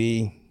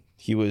NYPD.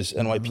 He was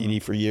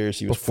NYPD for years.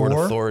 He was Port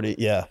Authority.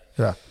 Yeah.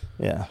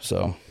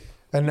 So.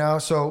 And now,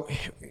 so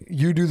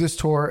you do this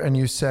tour, and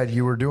you said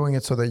you were doing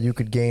it so that you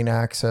could gain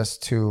access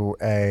to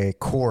a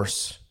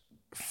course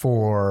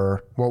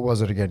for, what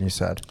was it again? You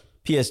said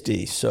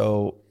PSD.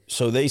 So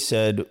they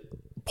said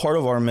part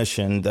of our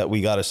mission that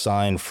we got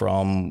assigned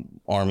from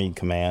Army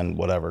Command,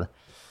 whatever,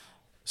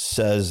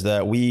 says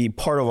that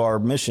part of our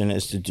mission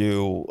is to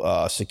do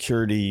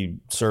security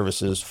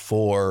services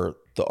for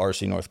the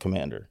RC North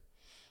Commander.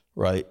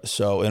 right?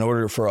 So in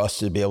order for us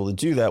to be able to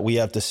do that, we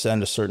have to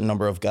send a certain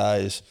number of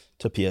guys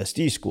to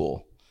PSD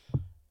school.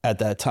 At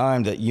that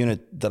time, that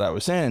unit that I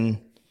was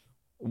in,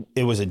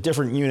 it was a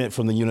different unit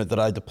from the unit that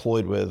I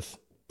deployed with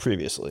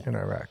previously. In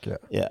Iraq, yeah.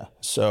 Yeah.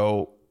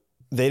 So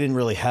they didn't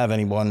really have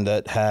anyone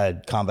that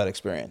had combat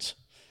experience.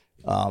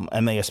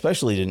 And they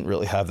especially didn't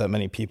really have that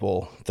many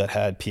people that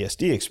had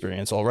PSD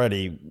experience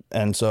already.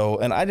 And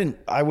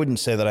I wouldn't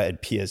say that I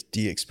had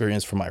PSD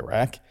experience from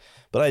Iraq,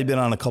 but I had been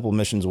on a couple of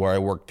missions where I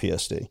worked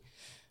PSD.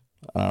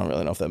 I don't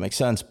really know if that makes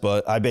sense,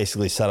 but I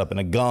basically set up in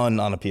a gun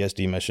on a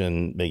PSD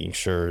mission, making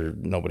sure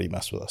nobody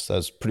messed with us.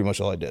 That's pretty much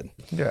all I did.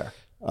 Yeah.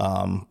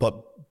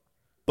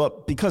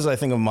 But because I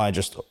think of my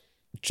just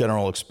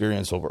general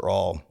experience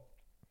overall,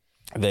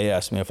 they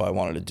asked me if I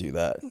wanted to do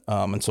that.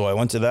 And so I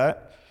went to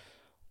that.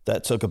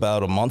 That took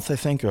about a month, I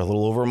think, or a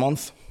little over a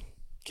month.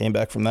 Came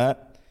back from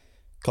that.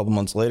 A couple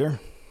months later,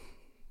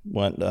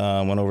 went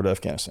over to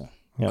Afghanistan.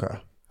 Yep. Okay.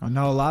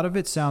 Now, a lot of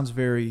it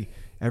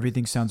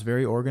everything sounds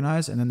very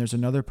organized. And then there's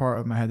another part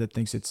of my head that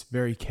thinks it's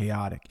very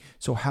chaotic.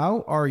 So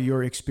how are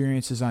your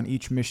experiences on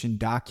each mission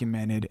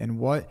documented, and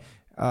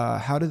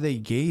how do they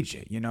gauge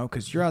it?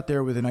 Because you're out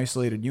there with an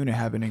isolated unit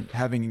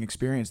having an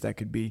experience that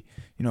could be,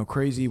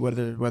 crazy,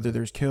 whether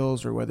there's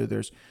kills or whether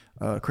there's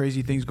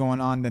crazy things going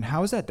on. Then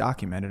how is that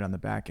documented on the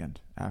back end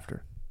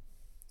after?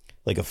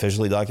 Like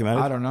officially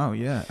documented? I don't know.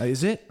 Yeah.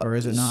 Is it or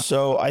is it not?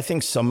 So I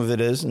think some of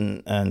it is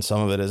and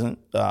some of it isn't.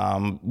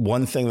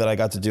 One thing that I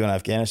got to do in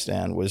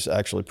Afghanistan was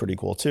actually pretty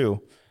cool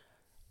too.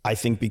 I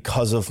think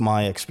because of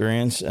my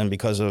experience and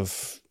because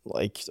of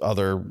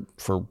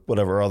for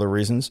whatever other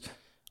reasons,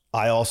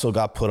 I also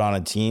got put on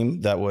a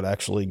team that would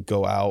actually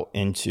go out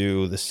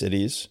into the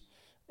cities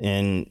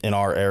in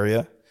our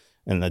area,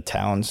 in the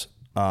towns.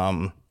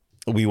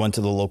 We went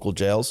to the local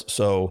jails.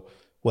 So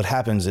what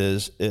happens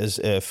is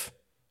if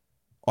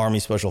Army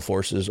Special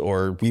Forces,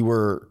 or we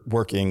were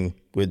working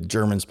with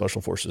German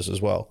Special Forces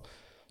as well.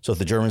 So if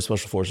the German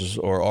Special Forces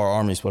or our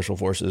Army Special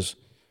Forces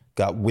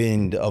got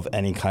wind of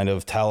any kind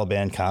of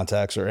Taliban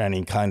contacts or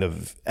any kind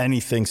of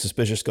anything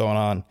suspicious going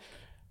on,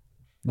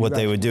 what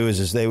they would do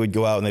is they would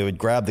go out and they would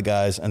grab the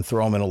guys and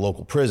throw them in a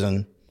local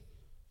prison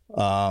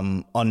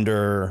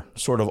under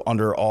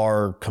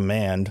our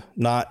command.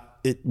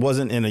 It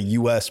wasn't in a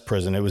U.S.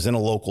 prison. It was in a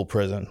local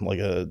prison, like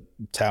a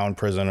town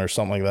prison or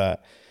something like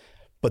that.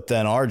 But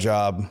then our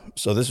job,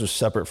 so this was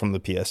separate from the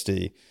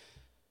PSD,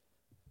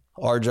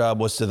 our job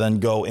was to then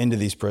go into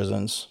these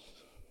prisons,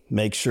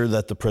 make sure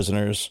that the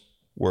prisoners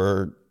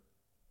were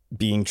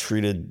being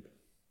treated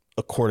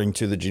according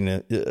to the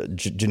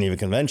Geneva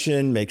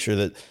Convention, make sure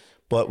that,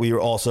 but we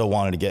also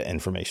wanted to get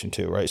information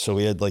too, right? So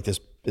we had like this,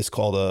 it's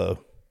called a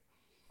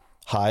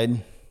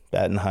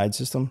bat and hide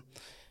system.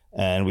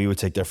 And we would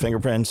take their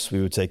fingerprints,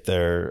 we would take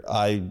their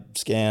eye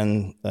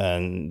scan,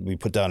 and we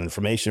put down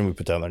information, we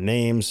put down their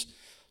names,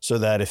 so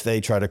that if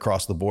they try to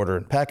cross the border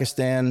in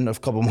Pakistan a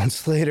couple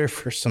months later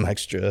for some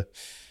extra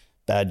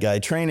bad guy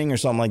training or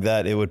something like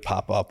that, it would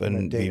pop up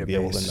and we'd be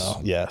able to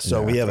know. Yeah.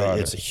 So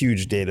it's a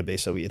huge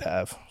database that we'd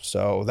have.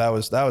 So that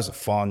was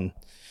fun.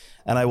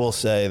 And I will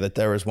say that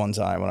there was one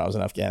time when I was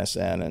in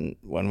Afghanistan and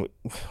when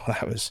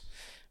I was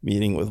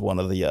meeting with one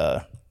of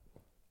the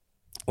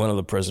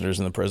prisoners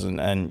in the prison,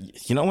 and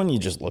when you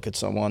just look at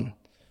someone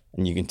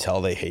and you can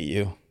tell they hate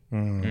you,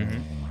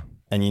 and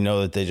you know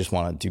that they just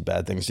want to do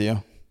bad things to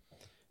you.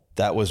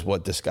 That was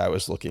what this guy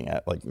was looking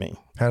at, like me.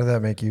 How did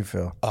that make you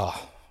feel?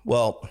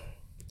 Well,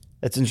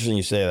 it's interesting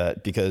you say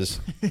that, because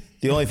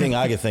the only thing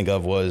I could think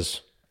of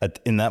was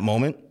in that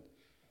moment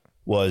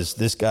was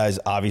this guy's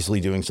obviously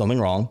doing something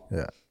wrong.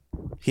 Yeah.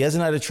 He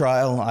hasn't had a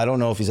trial. I don't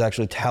know if he's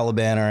actually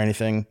Taliban or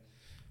anything,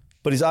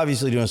 but he's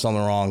obviously doing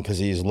something wrong because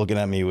he's looking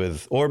at me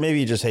or maybe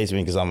he just hates me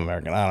because I'm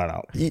American. I don't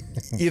know.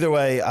 Either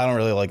way, I don't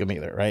really like him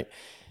either, right?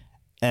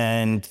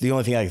 And the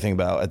only thing I could think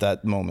about at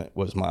that moment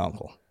was my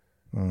uncle.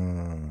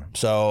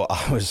 So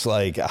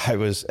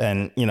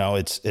and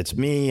it's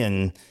me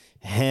and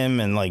him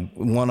and like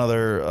one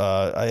other,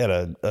 I had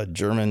a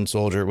German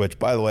soldier, which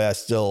by the way, I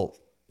still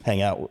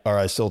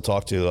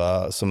talk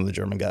to some of the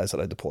German guys that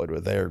I deployed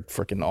with. They're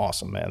freaking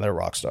awesome, man. They're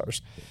rock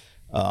stars.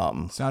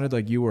 Sounded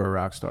like you were a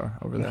rock star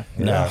over there.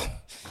 No,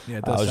 yeah,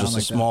 it I does was sound just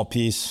like a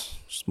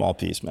small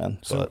piece, man.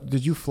 So But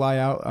did you fly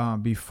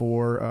out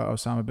before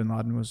Osama bin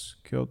Laden was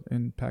killed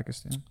in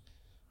Pakistan?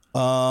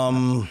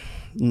 no.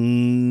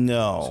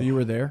 So you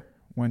were there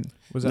when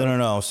was that?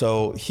 No.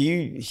 So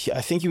he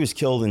I think he was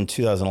killed in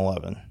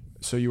 2011.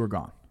 So you were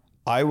gone.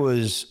 I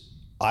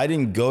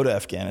didn't go to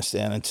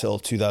Afghanistan until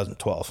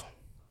 2012.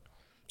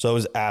 So it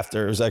was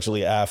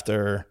actually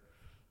after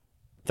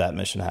that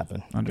mission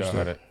happened.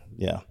 Understood.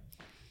 Yeah.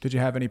 Did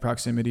you have any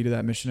proximity to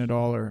that mission at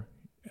all, or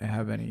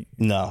have any?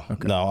 No,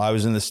 Okay. no. I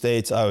was in the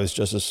States. I was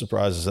just as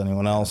surprised as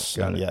anyone else.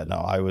 Got And it. yeah, no,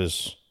 I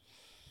was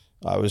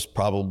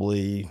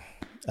probably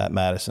at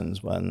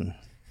Madison's when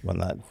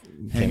that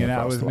Hanging came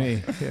out across with the line.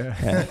 me.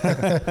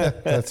 Yeah.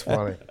 That's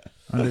funny.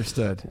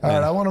 Understood. All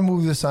right, I want to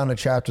move this on to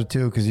chapter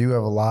 2 because you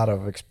have a lot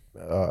of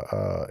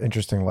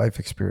interesting life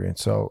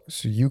experience. So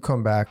you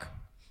come back,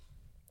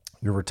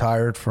 you're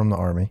retired from the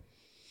Army.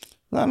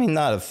 I mean,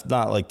 not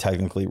like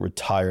technically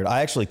retired.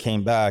 I actually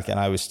came back and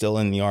I was still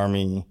in the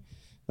Army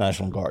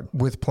National Guard.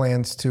 With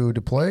plans to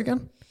deploy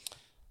again?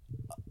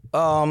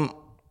 Not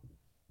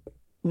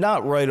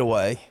right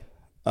away.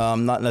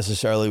 Not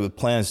necessarily with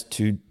plans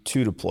to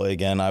deploy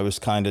again. I was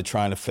kind of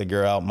trying to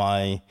figure out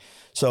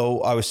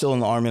so I was still in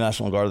the Army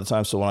National Guard at the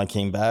time. So when I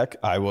came back,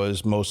 I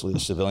was mostly a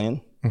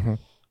civilian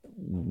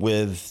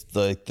with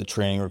the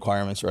training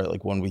requirements, right?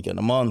 Like 1 weekend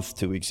a month,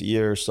 2 weeks a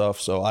year stuff.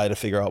 So I had to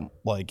figure out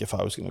like if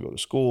I was going to go to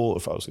school,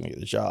 if I was going to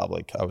get a job,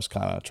 like I was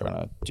kind of trying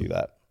to do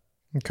that.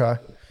 Okay.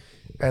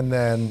 And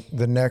then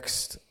the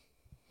next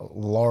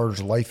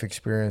large life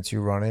experience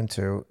you run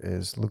into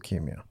is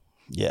leukemia.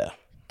 Yeah.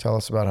 Tell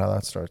us about how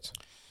that starts.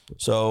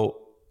 So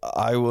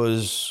I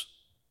was,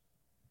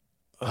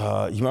 you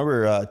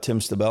remember Tim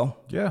Stabell?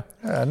 Yeah.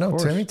 Yeah, I know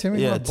Timmy.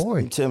 Timmy, my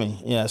boy.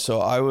 Timmy. Yeah. So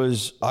I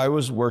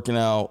was working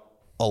out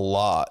a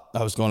lot.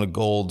 I was going to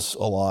Gold's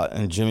a lot,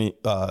 and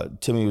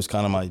Timmy was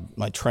kind of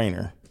my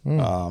trainer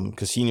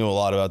because he knew a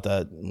lot about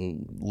that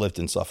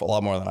lifting stuff, a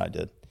lot more than I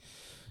did.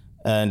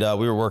 And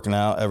we were working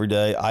out every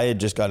day. I had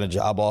just got a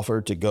job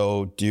offer to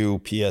go do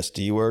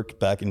PSD work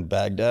back in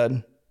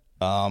Baghdad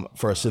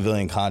for a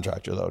civilian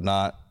contractor, though,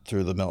 not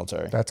through the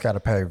military. That's got to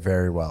pay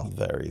very well.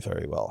 Very,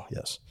 very well.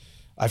 Yes.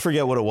 I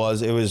forget what it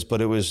was. It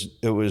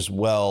was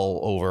well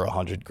over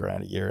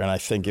 $100,000 a year. And I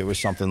think it was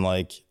something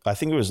like, like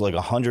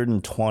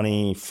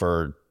 120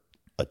 for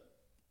a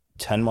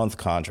 10-month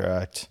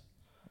contract.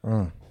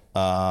 Is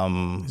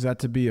that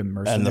to be a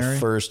mercenary? And the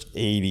first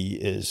 80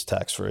 is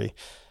tax-free.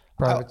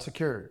 Private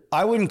security.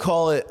 I wouldn't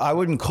call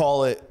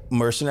it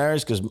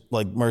mercenaries, because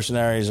like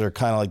mercenaries are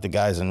kind of like the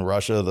guys in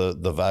Russia,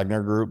 the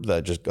Wagner group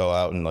that just go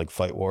out and like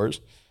fight wars.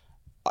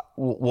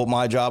 What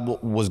my job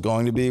was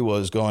going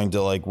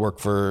to like work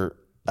for,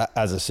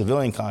 as a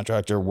civilian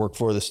contractor, work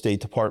for the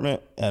State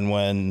Department. And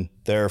when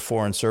their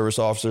foreign service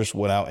officers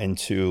went out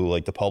into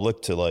like the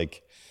public to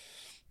like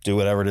do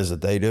whatever it is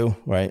that they do,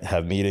 right?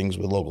 Have meetings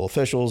with local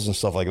officials and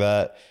stuff like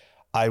that,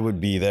 I would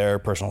be their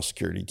personal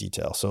security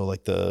detail. So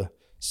like the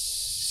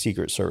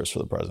Secret Service for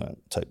the president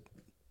type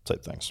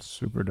things.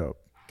 Super dope.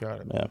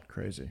 Got it. Yeah.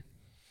 Crazy.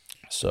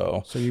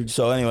 So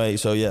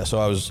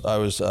I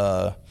was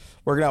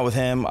working out with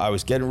him. I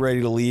was getting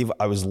ready to leave.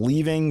 I was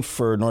leaving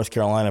for North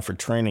Carolina for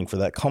training for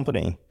that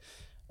company.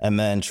 And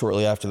then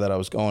shortly after that, I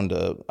was going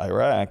to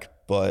Iraq.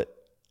 But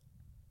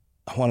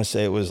I want to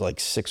say it was like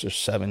 6 or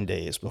 7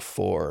 days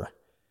before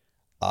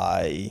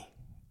I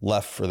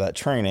left for that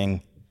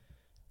training,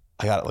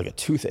 I got like a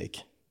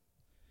toothache.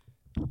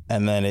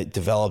 And then it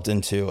developed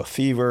into a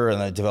fever,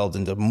 and then it developed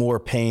into more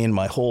pain.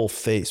 My whole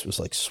face was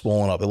like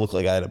swollen up. It looked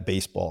like I had a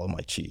baseball in my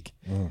cheek.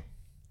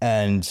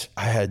 And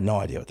I had no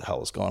idea what the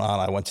hell was going on.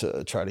 I went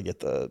to try to get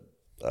the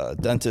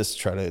dentist,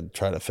 try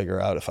to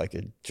figure out if I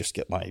could just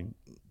get my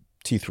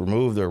teeth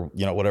removed or,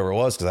 whatever it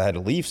was, because I had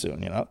to leave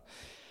soon,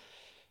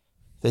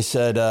 They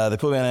said, they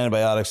put me on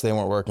antibiotics. They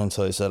weren't working.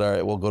 So they said, all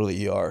right, we'll go to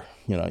the ER.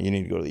 You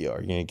need to go to the ER.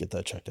 You need to get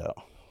that checked out.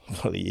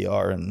 Go to the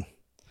ER. And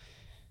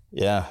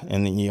yeah,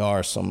 in the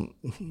ER,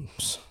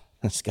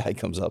 this guy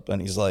comes up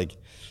and he's like,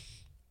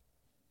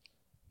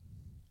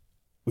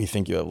 we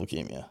think you have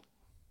leukemia.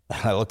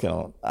 And I look at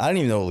him, I didn't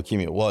even know what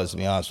leukemia was, to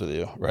be honest with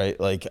you, right?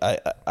 Like,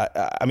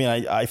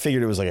 I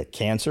figured it was like a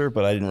cancer,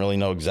 but I didn't really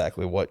know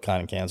exactly what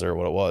kind of cancer or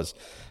what it was.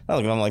 I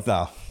look at him, I'm like,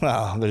 no,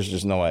 there's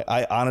just no way.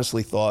 I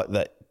honestly thought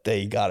that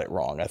they got it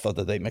wrong. I thought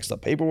that they mixed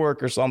up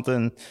paperwork or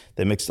something.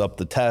 They mixed up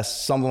the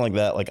tests, something like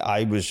that. Like,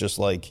 I was just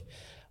like,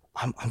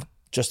 I'm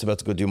just about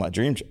to go do my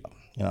dream job.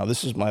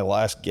 This is my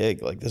last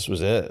gig. Like, this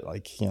was it.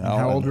 Like,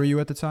 How old were you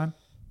at the time?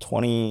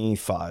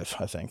 25,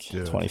 I think.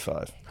 Dude.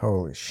 25.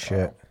 Holy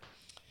shit.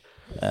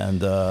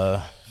 And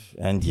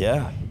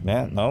yeah,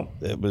 man, no,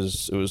 it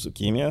was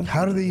leukemia.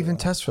 How do they even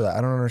test for that?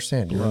 I don't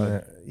understand. You're in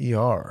an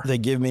ER. They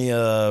give me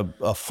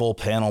a full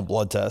panel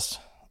blood test.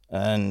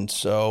 And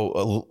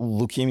so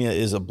leukemia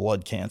is a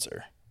blood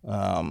cancer.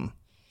 And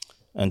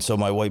so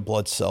my white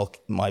blood cell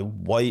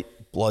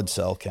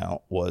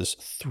count was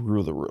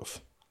through the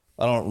roof.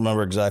 I don't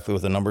remember exactly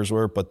what the numbers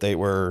were, but they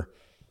were,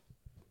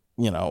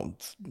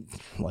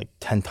 like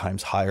 10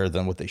 times higher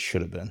than what they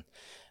should have been.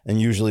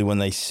 And usually when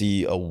they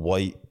see a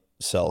white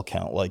cell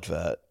count like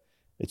that,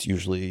 it's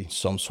usually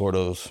some sort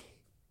of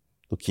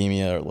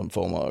leukemia or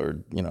lymphoma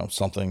or,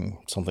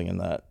 something in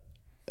that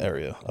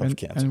area of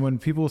cancer. And when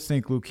people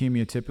think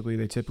leukemia,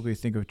 they typically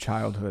think of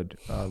childhood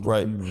leukemia,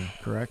 right?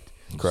 Correct?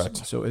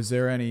 Correct. So is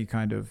there any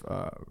kind of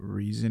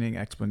reasoning,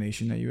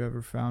 explanation that you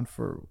ever found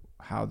for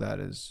how that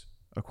is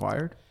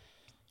acquired?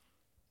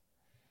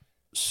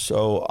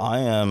 So I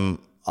am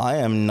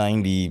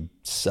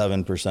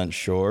 97%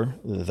 sure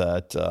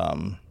that,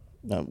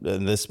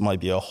 and this might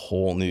be a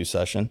whole new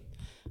session,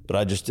 but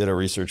I just did a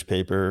research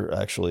paper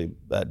actually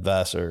at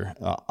Vassar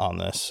on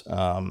this.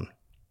 I'm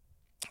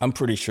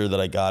pretty sure that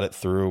I got it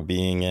through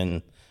being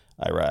in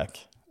Iraq.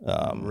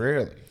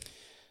 Really?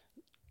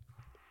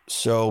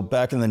 So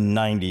back in the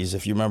 90s,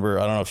 if you remember,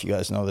 I don't know if you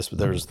guys know this, but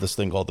there was this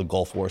thing called the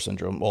Gulf War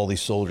syndrome. All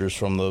these soldiers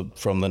from the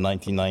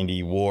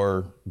 1990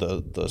 war,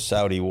 the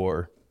Saudi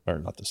war, or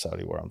not the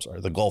Saudi war, I'm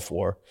sorry, the Gulf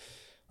War.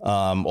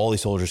 All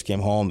these soldiers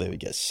came home. They would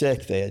get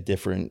sick. They had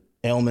different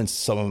ailments.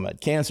 Some of them had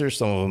cancer.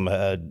 Some of them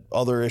had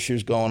other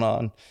issues going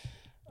on.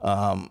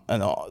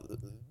 And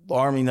the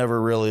Army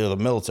never really, or the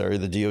military,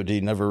 the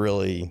DOD never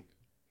really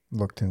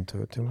Looked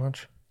into it too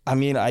much. I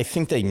mean, I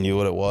think they knew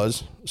what it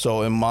was.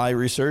 So in my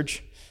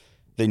research,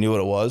 they knew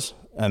what it was,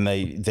 and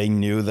they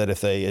knew that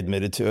if they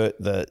admitted to it,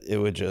 that it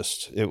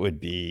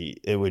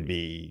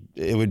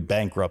would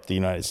bankrupt the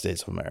United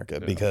States of America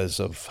because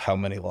of how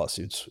many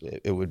lawsuits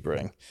it would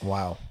bring.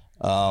 Wow.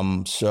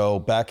 So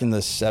back in the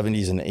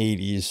 70s and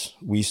 80s,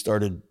 we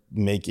started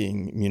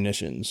making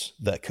munitions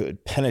that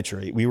could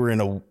penetrate. We were in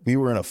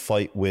a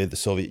fight with the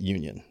Soviet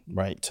Union,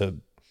 right, to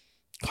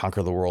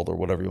conquer the world or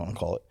whatever you want to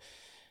call it.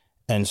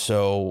 And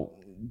so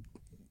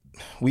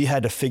we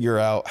had to figure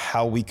out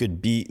how we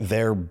could beat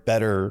their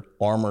better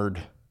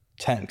armored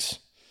tanks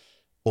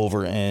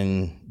over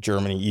in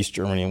Germany, East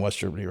Germany and West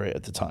Germany right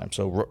at the time.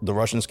 So the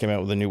Russians came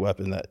out with a new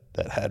weapon that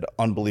had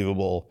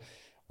unbelievable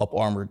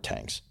up-armored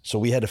tanks. So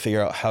we had to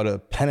figure out how to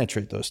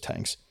penetrate those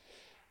tanks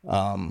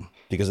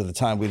because at the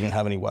time we didn't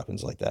have any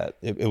weapons like that.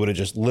 It would have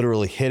just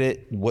literally hit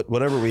it.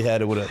 Whatever we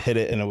had, it would have hit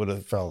it and it would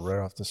have Fell right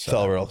off the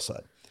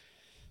side.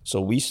 So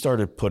we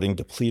started putting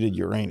depleted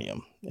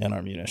uranium in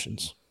our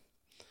munitions.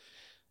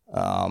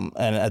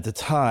 And at the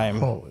time,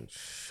 Holy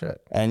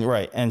shit. and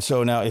right. And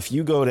so now if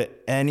you go to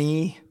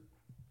any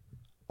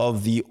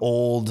of the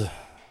old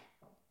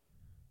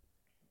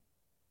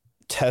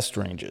test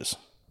ranges,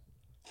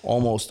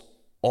 almost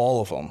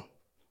all of them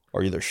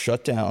are either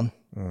shut down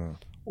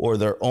or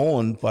they're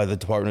owned by the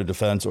Department of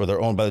Defense, or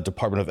they're owned by the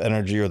Department of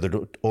Energy, or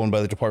they're owned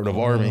by the Department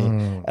of Army,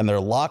 and they're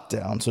locked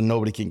down so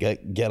nobody can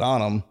get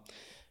on them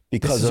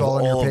because of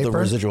all of the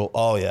residual.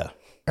 Oh yeah.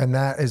 And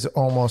that is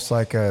almost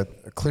like a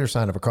clear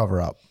sign of a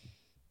cover up,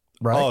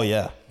 right? Oh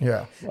yeah.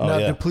 Yeah. Oh, now,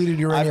 yeah. depleted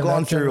uranium.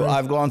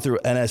 I've gone through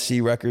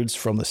NSC records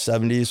from the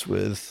 70s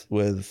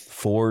with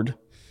Ford,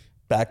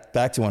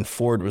 back to when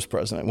Ford was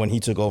president, when he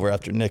took over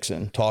after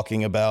Nixon,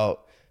 talking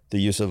about the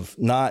use of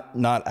not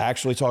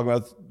actually talking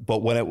about,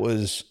 but when it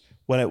was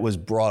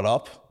brought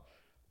up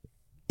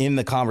in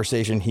the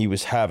conversation he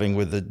was having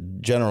with the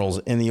generals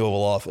in the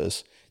Oval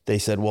Office, they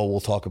said, well, we'll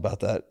talk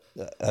about that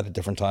at a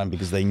different time,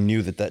 because they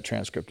knew that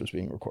transcript was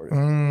being recorded.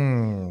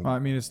 I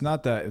mean, it's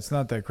not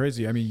that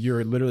crazy. I mean,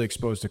 you're literally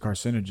exposed to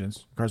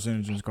carcinogens.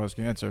 Carcinogens cause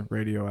cancer,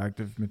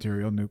 radioactive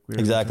material, nuclear.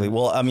 Exactly.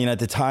 Well, I mean, at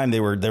the time they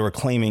were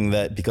claiming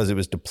that because it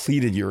was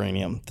depleted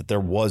uranium, that there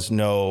was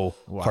no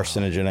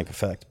carcinogenic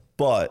effect.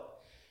 But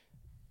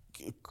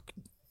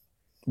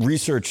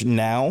research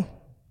now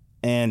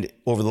and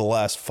over the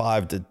last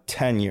 5 to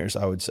 10 years,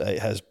 I would say,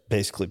 has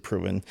basically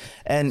proven.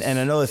 And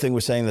another thing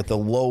was saying that the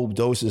low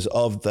doses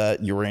of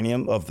that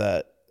uranium, of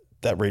that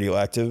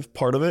radioactive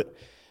part of it,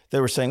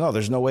 they were saying, oh,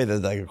 there's no way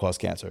that could cause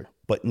cancer.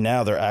 But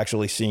now they're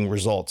actually seeing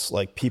results,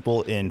 like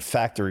people in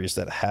factories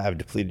that have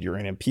depleted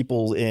uranium,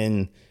 people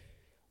in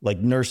like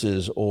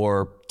nurses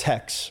or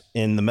techs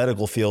in the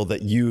medical field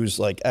that use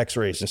like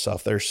x-rays and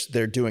stuff.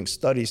 They're doing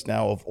studies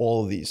now of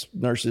all of these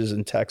nurses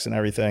and techs and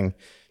everything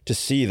to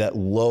see that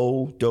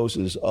low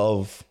doses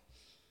of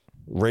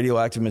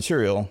radioactive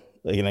material,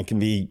 like, and it can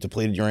be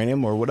depleted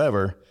uranium or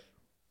whatever,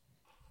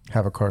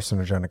 have a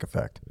carcinogenic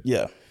effect.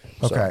 Yeah.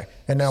 Okay.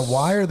 And now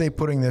why are they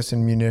putting this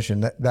in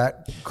munition?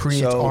 That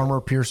creates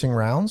armor piercing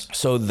rounds?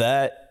 So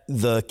that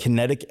the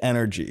kinetic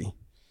energy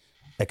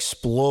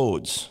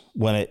explodes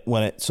when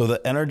it so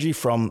the energy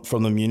from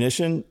the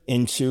munition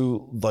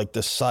into like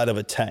the side of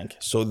a tank,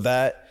 so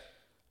that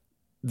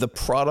the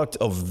product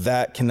of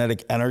that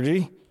kinetic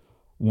energy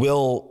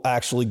will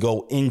actually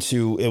go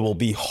into, it will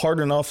be hard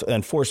enough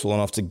and forceful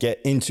enough to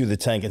get into the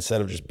tank instead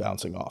of just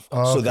bouncing off.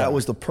 So that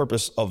was the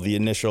purpose of the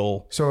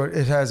initial. So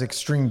it has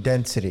extreme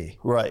density.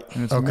 Right.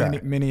 And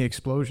it's mini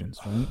explosions.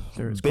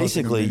 Right?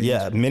 Basically,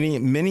 yeah.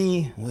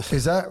 Mini.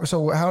 Is that,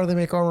 so how do they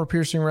make armor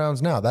piercing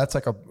rounds now? That's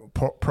like a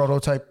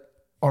prototype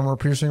armor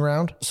piercing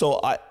round?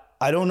 So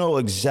I don't know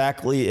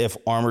exactly if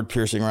armored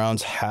piercing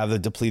rounds have the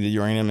depleted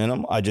uranium in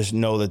them. I just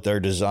know that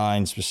they're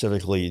designed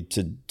specifically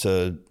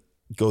to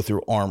go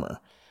through armor.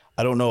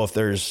 I don't know if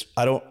there's,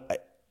 I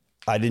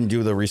didn't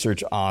do the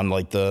research on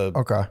like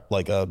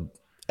like a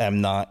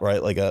M9,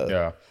 right? Like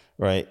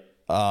right.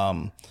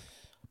 But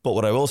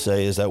what I will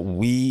say is that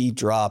we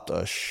dropped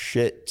a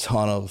shit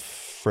ton of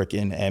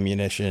freaking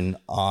ammunition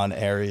on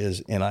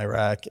areas in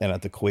Iraq and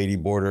at the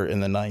Kuwaiti border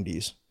in the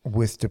 90s.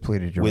 With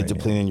depleted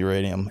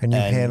uranium. And you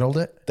handled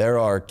it? There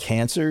are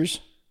cancers.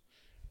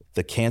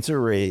 The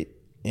cancer rate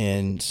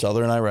in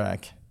southern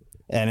Iraq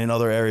and in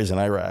other areas in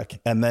Iraq,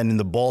 and then in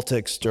the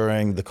Baltics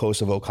during the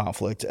Kosovo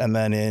conflict, and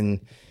then in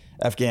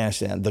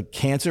Afghanistan, the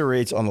cancer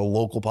rates on the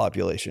local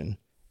population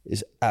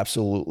is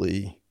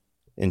absolutely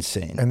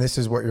insane. And this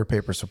is what your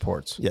paper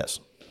supports? Yes.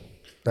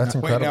 That's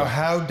incredible. Wait, now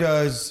how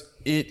does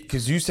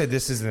because you said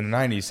this is in the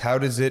 90s, how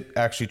does it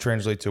actually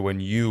translate to when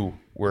you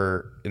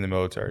were in the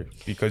military?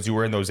 Because you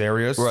were in those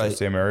areas, Right. the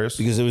same areas?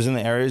 Because it was in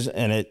the areas,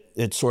 and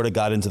it sort of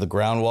got into the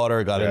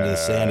groundwater, it got into the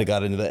sand, it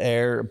got into the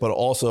air, but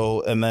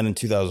also, and then in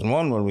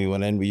 2001 when we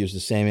went in, we used the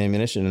same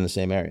ammunition in the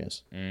same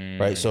areas,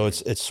 right? So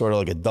it's sort of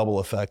like a double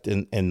effect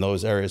in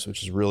those areas,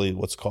 which is really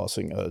what's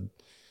causing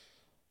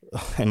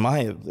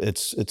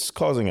it's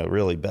causing a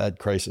really bad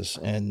crisis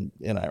in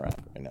Iraq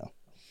right now.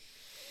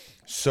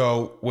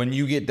 So when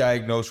you get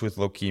diagnosed with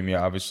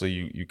leukemia,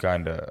 obviously you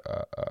kind of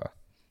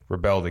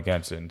rebelled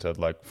against it and said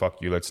like,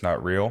 fuck you, that's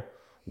not real.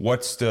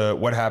 What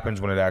happens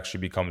when it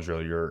actually becomes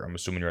real? I'm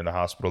assuming you're in the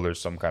hospital. There's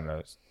some kind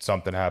of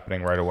something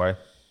happening right away.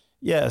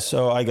 Yeah.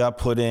 So I got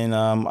put in,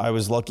 I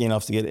was lucky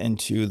enough to get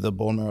into the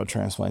bone marrow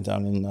transplant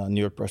down in New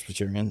York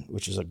Presbyterian,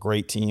 which is a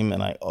great team.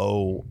 And I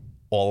owe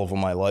all of them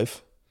my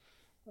life.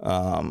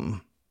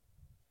 I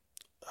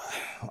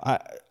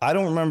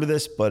don't remember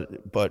this, but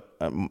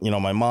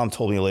my mom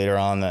told me later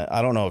on that,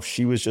 I don't know if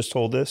she was just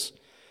told this.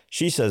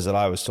 She says that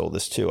I was told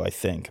this too, I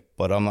think,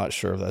 but I'm not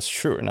sure if that's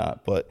true or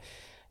not. But,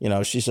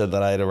 she said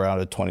that I had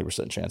around a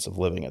 20% chance of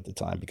living at the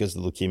time because the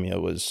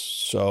leukemia was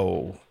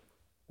so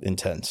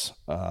intense,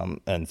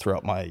 and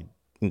throughout my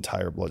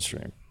entire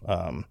bloodstream.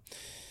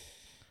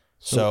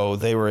 So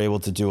they were able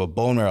to do a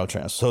bone marrow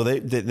transplant. So they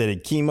did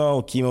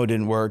chemo. Chemo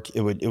didn't work.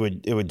 It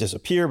would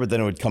disappear, but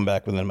then it would come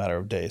back within a matter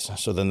of days.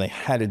 So then they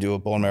had to do a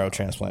bone marrow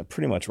transplant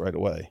pretty much right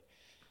away.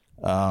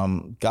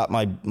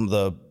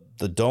 The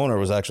donor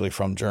was actually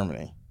from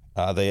Germany.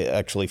 They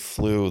actually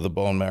flew the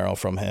bone marrow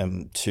from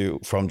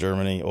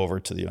Germany over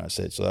to the United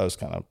States. So that was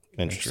kind of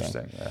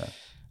interesting. Yeah.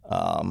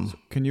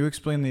 Can you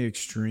explain the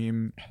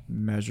extreme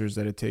measures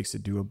that it takes to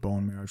do a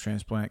bone marrow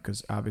transplant?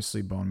 Because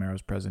obviously bone marrow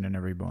is present in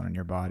every bone in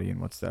your body. And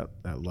what's that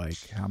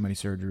like? How many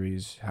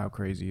surgeries? How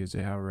crazy is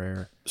it? How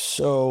rare?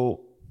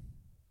 So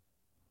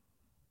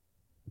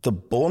the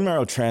bone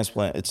marrow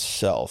transplant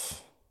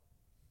itself,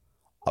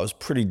 I was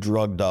pretty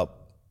drugged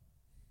up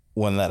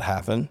when that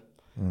happened.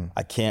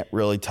 I can't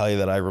really tell you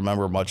that I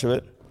remember much of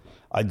it.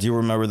 I do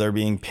remember there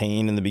being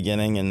pain in the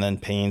beginning and then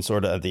pain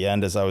sort of at the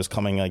end as I was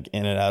coming like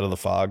in and out of the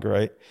fog,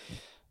 right?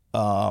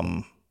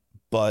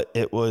 But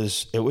it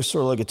was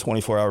sort of like a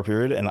 24-hour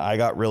period, and I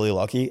got really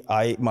lucky.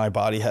 My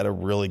body had a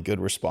really good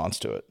response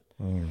to it.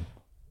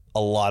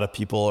 A lot of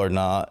people are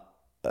not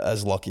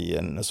as lucky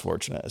and as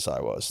fortunate as I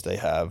was. They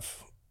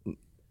have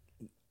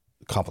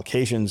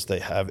complications, they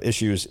have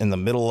issues in the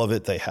middle of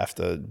it, they have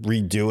to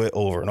redo it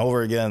over and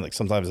over again. Like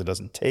sometimes it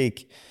doesn't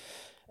take.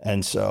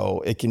 And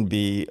so it can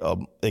be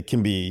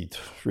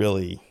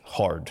really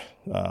hard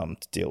to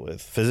deal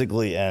with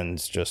physically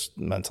and just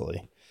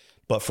mentally.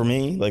 But for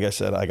me, like I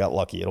said, I got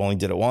lucky. It only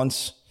did it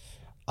once.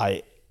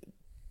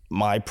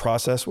 My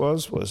process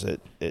was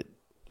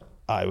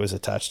I was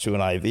attached to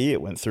an IV.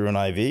 It went through an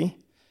IV.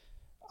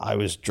 I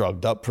was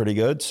drugged up pretty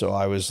good, so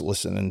I was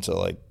listening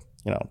to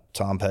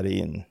Tom Petty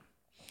and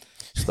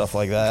stuff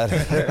like that.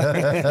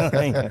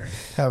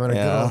 Having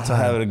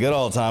a good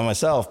old time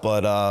myself.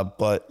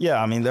 But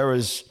yeah, I mean, there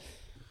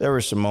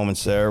were some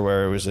moments there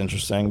where it was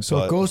interesting.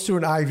 So it goes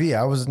through an IV.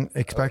 I wasn't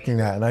expecting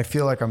that. And I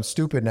feel like I'm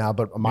stupid now,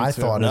 but my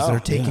thought is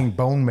they're taking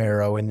bone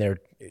marrow and they're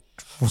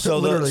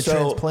literally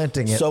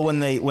transplanting it. So when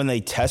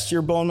they test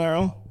your bone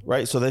marrow,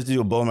 right? So they have to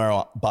do a bone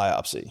marrow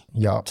biopsy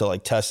to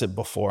test it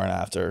before and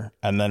after,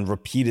 and then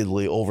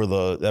repeatedly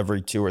over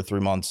every 2 or 3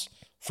 months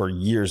for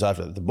years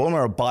after that. The bone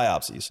marrow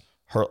biopsies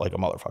hurt like a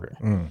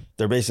motherfucker.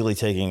 They're basically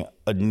taking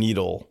a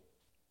needle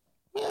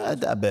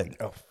that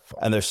big,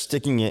 and they're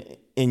sticking it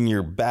in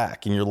your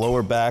back, in your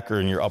lower back or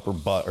in your upper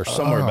butt or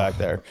somewhere back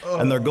there.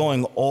 And they're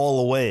going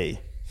all the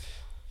way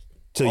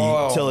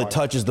till it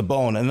touches the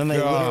bone. And then they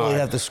literally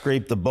have to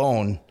scrape the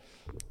bone.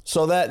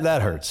 So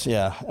that hurts.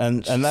 Yeah.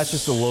 And that's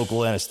just a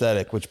local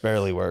anesthetic, which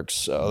barely works.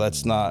 So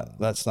that's not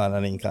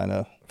any kind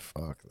of,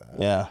 fuck that.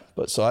 Yeah.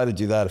 But so I had to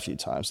do that a few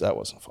times. That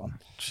wasn't fun.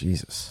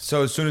 Jesus.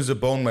 So as soon as a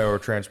bone marrow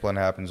transplant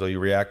happens, though, you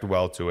react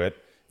well to it.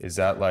 Is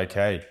that like,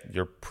 hey,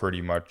 you're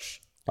pretty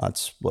much...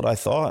 That's what I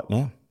thought.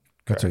 Yeah.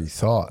 That's what you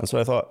thought. That's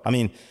what I thought. I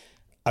mean,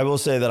 I will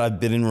say that I've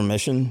been in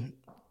remission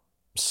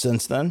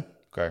since then.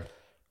 Okay.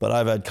 But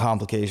I've had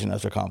complication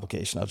after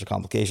complication after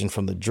complication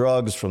from the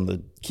drugs, from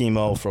the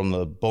chemo, from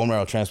the bone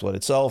marrow transplant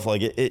itself.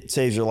 Like it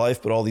saves your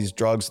life, but all these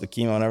drugs, the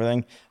chemo and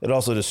everything, it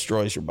also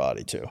destroys your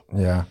body too.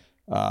 Yeah.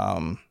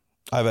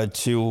 I've had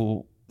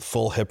 2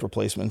 full hip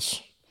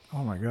replacements.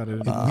 Oh my God.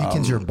 It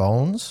weakens your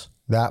bones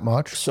that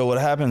much? So what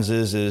happens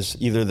is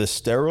either the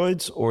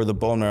steroids or the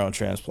bone marrow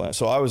transplant.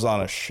 So I was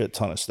on a shit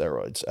ton of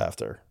steroids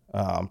after,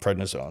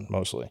 prednisone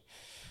mostly.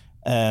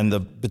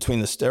 And between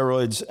the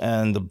steroids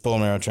and the bone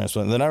marrow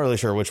transplant, they're not really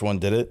sure which one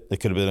did it. It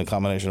could have been a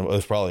combination. It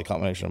was probably a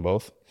combination of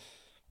both.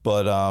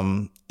 But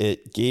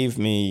it gave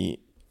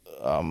me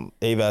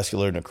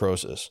avascular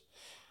necrosis,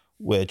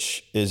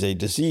 which is a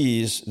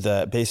disease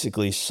that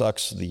basically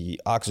sucks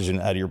the oxygen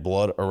out of your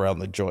blood around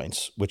the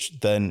joints, which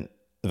then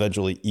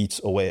eventually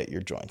eats away at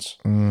your joints.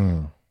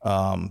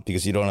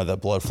 Because you don't have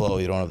that blood flow,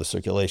 you don't have the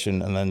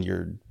circulation, and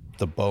then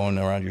the bone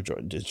around your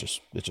joint, it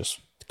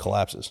just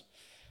collapses.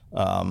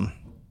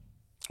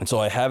 And so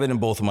I have it in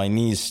both of my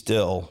knees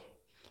still,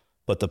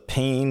 but the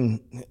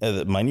pain,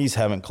 my knees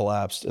haven't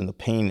collapsed, and the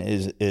pain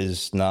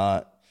is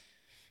not,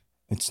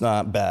 it's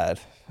not bad.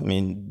 I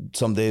mean,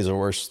 some days are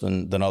worse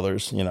than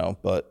others, you know,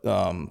 but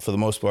for the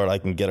most part, I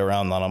can get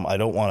around on them. I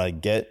don't want to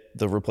get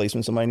the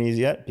replacements in my knees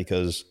yet,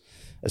 because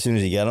as soon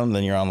as you get them,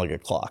 then you're on like a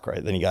clock,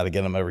 right? Then you got to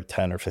get them every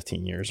 10 or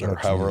 15 years or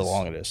however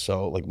long it is.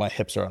 So like my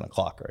hips are on a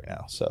clock right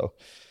now. So,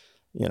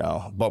 you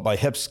know, but my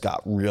hips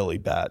got really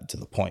bad to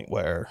the point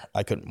where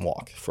I couldn't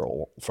walk for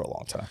a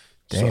long time.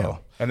 Damn. So,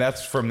 And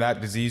that's from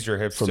that disease, your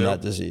hips from too?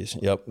 that disease.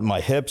 Yep. My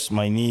hips,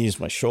 my knees,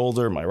 my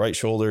shoulder, my right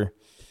shoulder.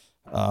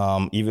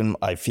 Even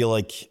I feel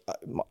like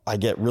I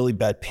get really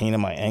bad pain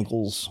in my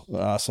ankles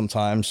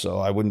sometimes. So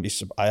I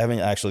haven't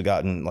actually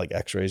gotten like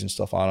x-rays and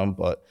stuff on them,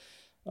 but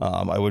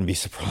I wouldn't be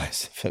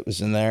surprised if it was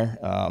in there,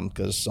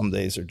 because some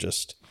days are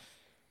just,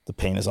 the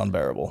pain is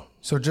unbearable.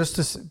 So just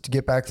to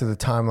get back to the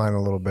timeline a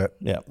little bit.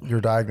 Yeah.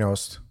 You're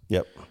diagnosed.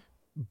 Yep.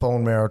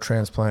 Bone marrow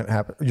transplant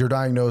happened. You're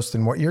diagnosed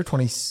in what year?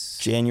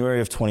 January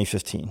of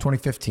 2015.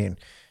 2015.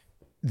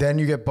 Then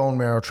you get bone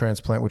marrow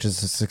transplant, which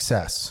is a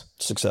success.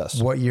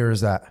 Success. What year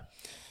is that?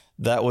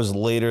 That was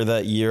later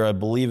that year. I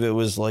believe it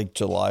was like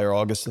July or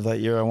August of that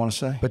year, I want to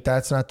say. But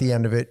that's not the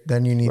end of it.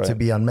 Then you need to Right.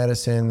 be on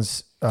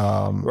medicines.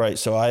 Right.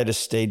 So I had to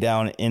stay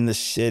down in the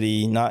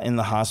city, not in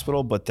the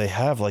hospital, but they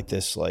have like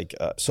this, like,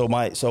 so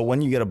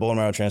when you get a bone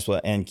marrow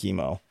transplant and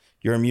chemo,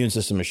 your immune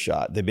system is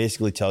shot. They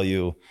basically tell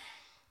you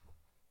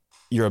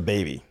you're a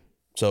baby.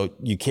 So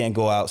you can't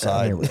go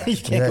outside. You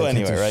can't go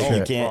anywhere, right? shit.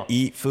 You can't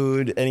eat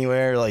food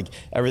anywhere. Like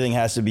everything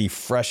has to be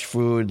fresh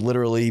food,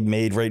 literally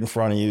made right in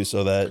front of you,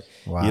 so that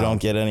you don't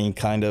get any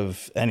kind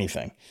of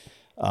anything.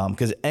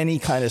 Because any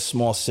kind of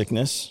small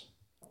sickness,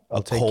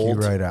 a Take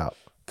cold, you right out.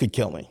 could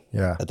kill me.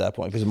 Yeah. At that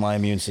point, because my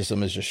immune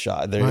system is just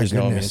shot. There My is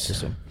no immune goodness.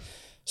 system.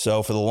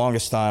 So for the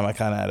longest time, I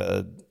kind of had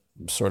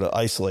to sort of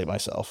isolate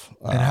myself.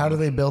 And how do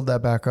they build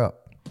that back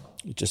up?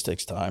 It just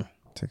takes time.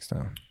 Takes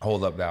time.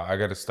 Hold up now. I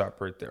got to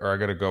stop right there. Or I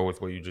got to go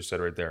with what you just said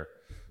right there.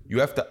 You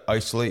have to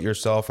isolate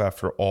yourself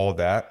after all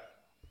that.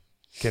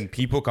 Can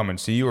people come and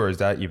see you, or is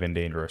that even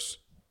dangerous?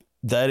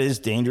 That is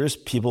dangerous.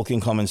 People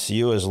can come and see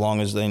you as long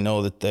as they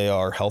know that they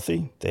are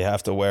healthy. They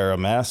have to wear a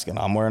mask, and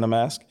I'm wearing a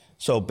mask.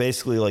 So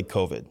basically like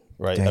COVID,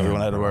 right? Damn. Everyone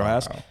had to wear a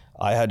mask.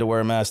 I had to wear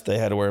a mask. They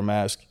had to wear a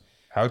mask.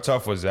 How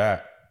tough was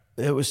that?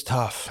 It was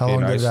tough. How long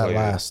Being did that isolated.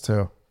 last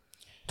too?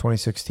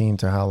 2016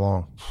 to how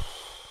long?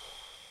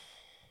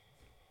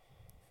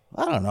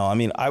 I don't know. I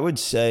mean, I would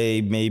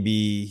say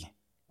maybe.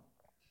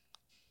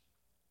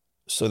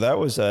 So that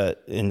was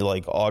in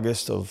like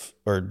August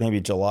or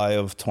maybe July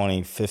of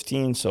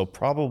 2015. So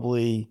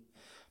probably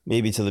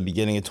maybe to the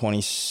beginning of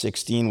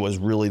 2016 was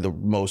really the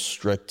most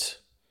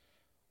strict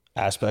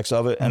aspects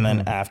of it. And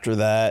then after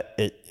that,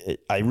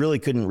 I really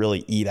couldn't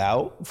really eat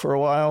out for a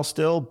while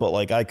still, but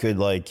like I could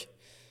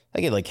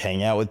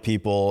hang out with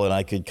people, and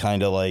I could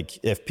kind of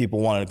like, if people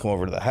wanted to come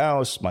over to the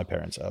house, my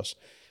parents' house,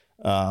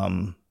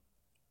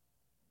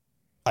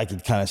 I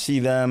could kind of see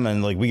them,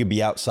 and like we could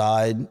be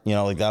outside, you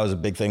know, like that was a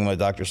big thing. My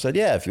doctor said,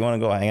 yeah, if you want to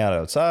go hang out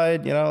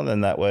outside, you know,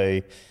 then that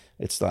way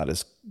it's not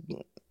as,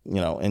 you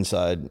know,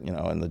 inside, you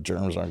know, and the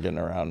germs aren't getting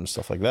around and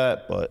stuff like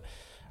that. But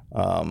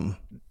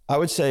I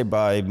would say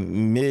by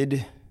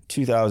mid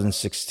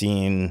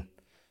 2016,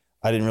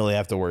 I didn't really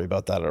have to worry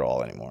about that at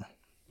all anymore.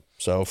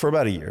 So for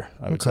about a year,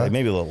 I would say,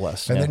 maybe a little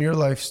less. And yeah. then your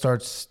life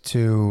starts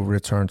to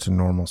return to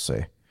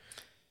normalcy.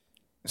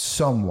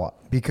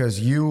 Somewhat, because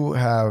you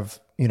have,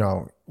 you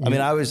know. I mean,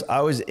 I was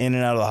in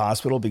and out of the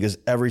hospital because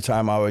every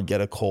time I would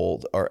get a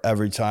cold, or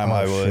every time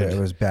it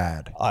was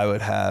bad. I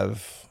would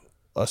have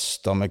a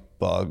stomach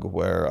bug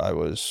where I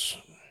was,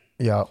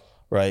 Yeah.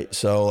 right.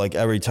 So like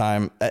every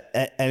time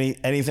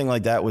anything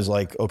like that was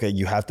like, okay,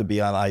 you have to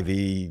be on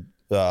IV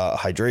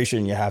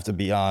hydration. You have to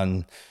be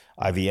on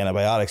IV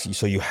antibiotics.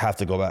 So you have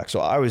to go back.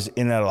 So I was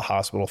in and out of the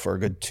hospital for a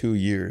good 2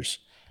 years.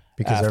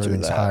 Because after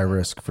everything's that. high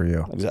risk for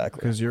you. Exactly.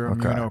 Because you're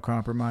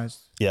immunocompromised.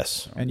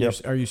 Yes. And Yep.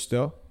 are you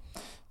still?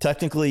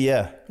 Technically,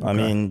 yeah.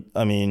 Okay.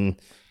 I mean,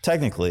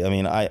 technically, I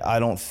mean, I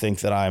don't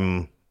think that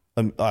I'm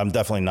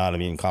definitely not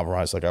immune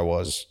compromised like I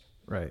was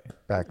Right.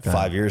 Back then.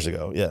 5 years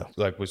ago. Yeah.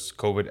 Like, was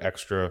COVID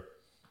extra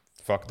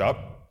fucked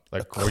up?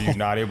 Like, were you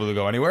not able to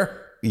go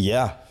anywhere?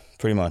 Yeah,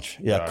 pretty much.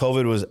 Yeah.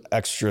 COVID was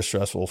extra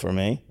stressful for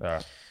me.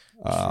 Yeah.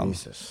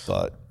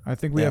 But I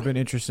think we have an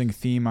interesting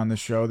theme on the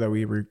show that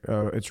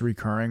it's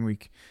recurring. We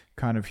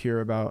kind of hear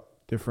about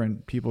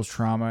different people's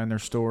trauma and their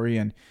story,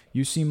 and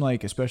you seem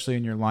like, especially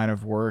in your line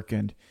of work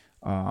and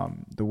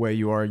the way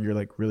you are, you're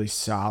like really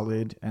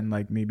solid and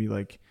like maybe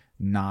like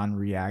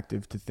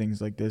non-reactive to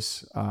things like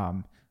this.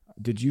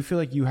 Did you feel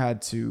like you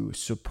had to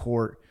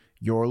support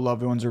your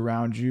loved ones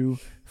around you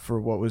for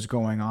what was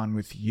going on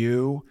with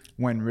you,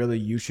 when really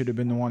you should have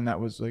been the one that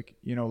was like,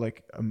 you know,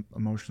 like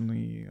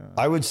emotionally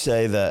I would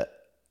say that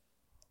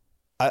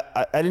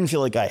I didn't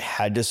feel like I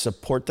had to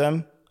support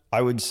them.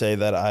 I would say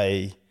that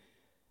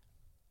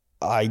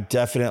I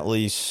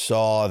definitely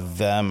saw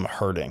them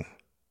hurting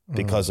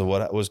because of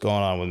what was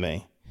going on with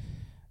me.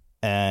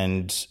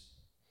 And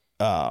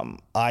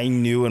I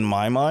knew in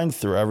my mind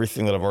through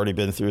everything that I've already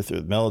been through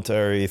the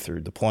military,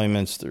 through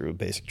deployments, through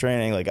basic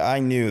training, like I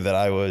knew that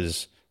I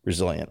was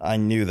resilient. I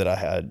knew that I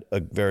had a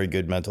very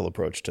good mental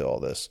approach to all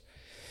this.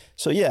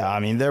 So yeah, I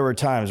mean, there were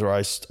times where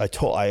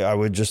I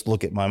would just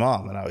look at my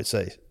mom and I would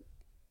say,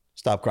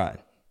 stop crying.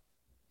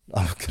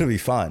 I'm going to be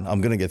fine.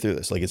 I'm going to get through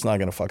this. Like, it's not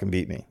going to fucking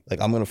beat me.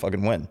 Like, I'm going to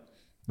fucking win.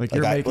 Like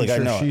you're making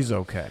sure she's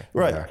okay.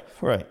 Right.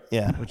 Right.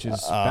 Yeah. Which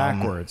is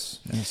backwards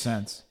in a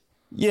sense.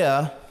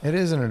 Yeah. It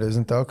is and it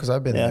isn't though, because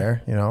I've been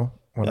there. You know,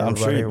 when I'm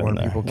sure you've been when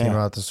there. people came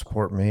out to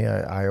support me,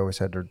 I always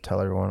had to tell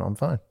everyone, I'm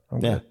fine. I'm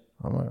good.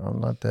 I'm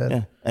not dead.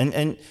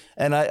 Yeah.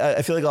 And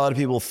I feel like a lot of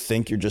people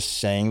think you're just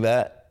saying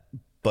that,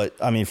 but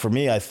I mean, for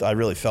me, I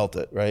really felt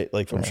it, right?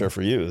 Like I'm sure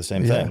for you, the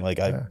same thing. Like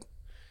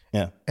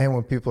yeah. And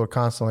when people are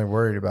constantly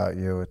worried about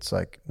you, it's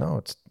like, no,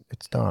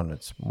 it's done.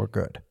 We're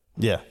good.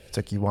 Yeah. It's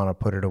like you want to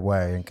put it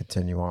away and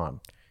continue on.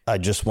 I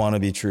just want to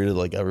be treated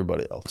like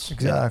everybody else.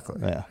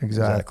 Exactly. Yeah.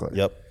 Exactly.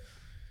 Yep.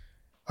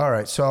 All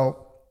right.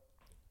 So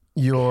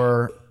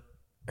you're.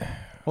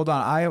 Hold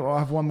on, I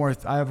have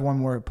one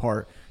more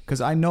part,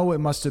 because I know it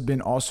must have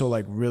been also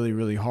like really,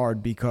 really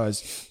hard,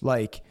 because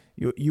like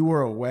you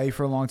were away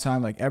for a long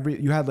time. Like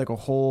you had like a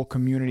whole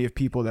community of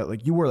people that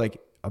like you were like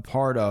a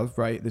part of,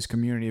 right? This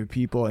community of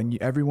people, and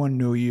everyone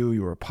knew you.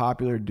 You were a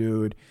popular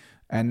dude,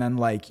 and then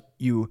like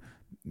you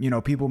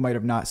know, people might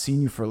have not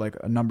seen you for like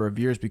a number of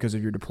years because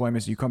of your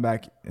deployments. You come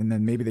back and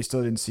then maybe they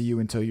still didn't see you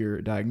until your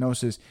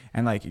diagnosis,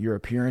 and like your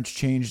appearance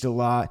changed a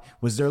lot.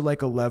 Was there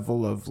like a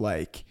level of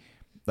like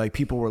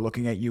people were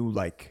looking at you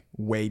like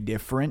way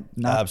different?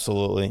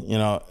 Absolutely. You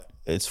know,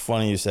 it's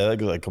funny you say that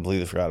because I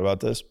completely forgot about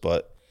this,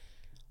 but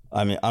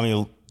I mean,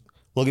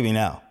 look at me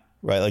now,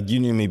 right? Like you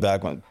knew me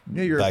back when,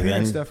 your back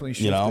appearance then, definitely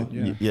shifted.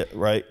 you know, yeah,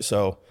 right.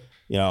 So,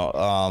 you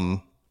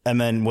know, and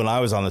then when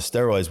I was on the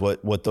steroids,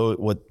 what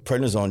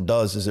prednisone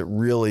does is it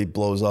really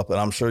blows up. And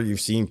I'm sure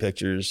you've seen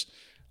pictures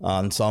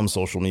on some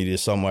social media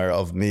somewhere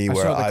of me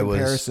where I was.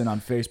 Comparison on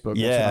Facebook.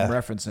 Yeah, that's what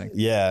I'm referencing.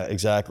 Yeah,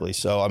 exactly.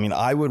 So, I mean,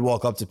 I would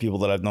walk up to people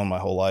that I've known my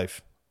whole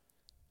life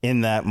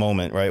in that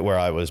moment, right, where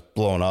I was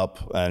blown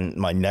up and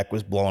my neck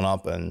was blown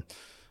up and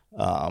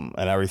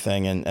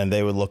everything. And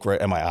they would look right,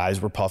 and my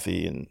eyes were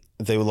puffy, and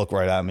they would look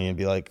right at me and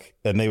be like,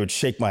 and they would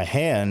shake my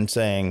hand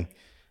saying,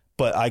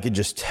 but I could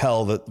just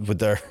tell that with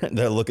their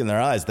look in their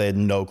eyes, they had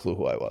no clue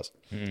who I was.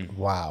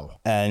 Wow.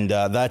 And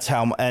that's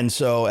how, and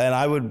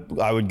I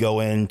would go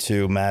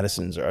into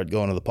Madison's, or I'd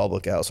go into the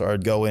public house, or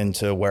I'd go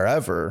into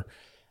wherever.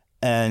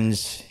 And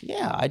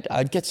yeah,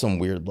 I'd get some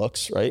weird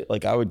looks, right?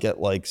 Like I would get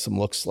like some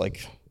looks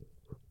like,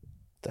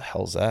 the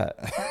hell's that?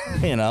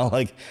 You know,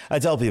 like I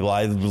tell people,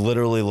 I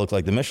literally looked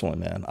like the Michelin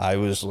Man. I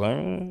was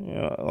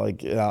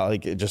like,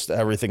 like just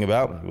everything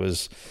about me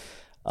was,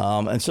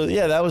 and so,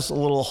 yeah, that was a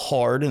little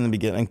hard in the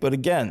beginning, but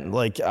again,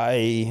 like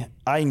I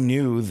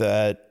knew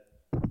that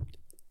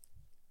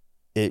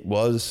it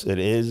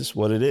is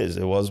what it is.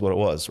 It was what it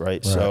was.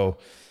 Right. So,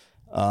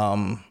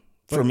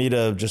 for me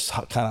to just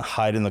kind of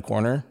hide in the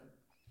corner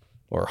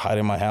or hide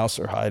in my house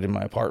or hide in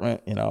my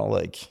apartment, you know,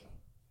 like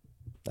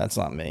that's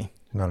not me.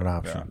 Not an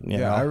option.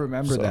 Yeah, I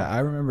remember that. I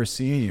remember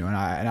seeing you, and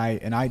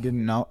I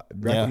didn't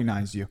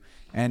recognize you.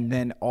 And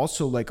then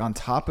also, like on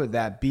top of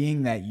that,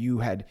 being that you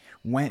had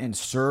went and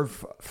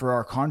served for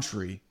our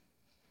country,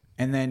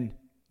 and then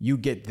you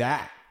get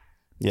that.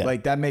 Yeah.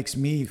 Like that makes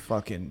me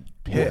fucking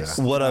pissed.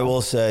 What I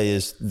will say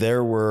is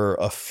there were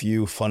a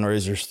few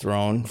fundraisers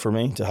thrown for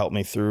me to help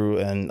me through,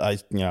 and I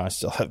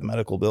still have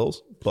medical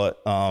bills,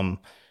 but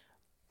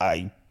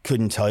I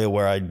couldn't tell you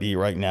where I'd be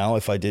right now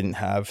if I didn't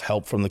have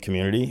help from the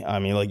community. I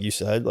mean, like you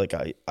said, like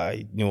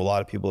I knew a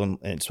lot of people,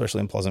 especially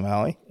in Pleasant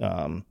Valley.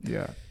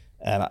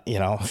 And,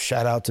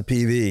 shout out to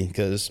PV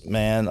because,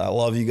 man, I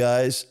love you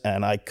guys.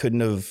 And I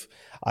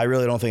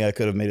really don't think I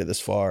could have made it this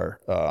far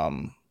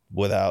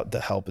without the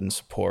help and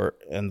support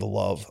and the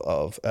love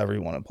of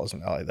everyone in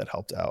Pleasant Valley that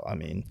helped out. I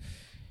mean,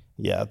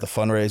 yeah, the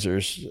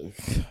fundraisers,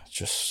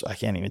 I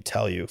can't even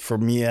tell you, for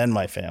me and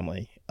my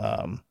family,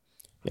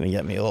 going to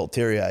get me a little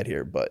teary-eyed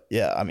here. But,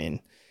 yeah, I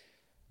mean,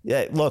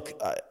 yeah, look,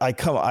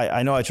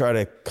 I know I try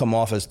to come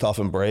off as tough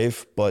and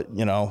brave, but,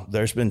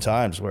 there's been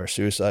times where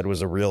suicide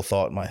was a real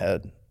thought in my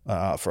head.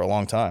 For a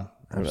long time,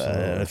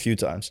 a few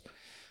times.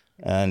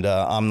 And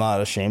I'm not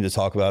ashamed to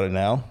talk about it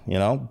now,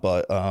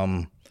 but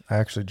I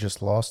actually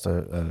just lost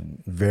a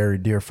very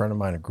dear friend of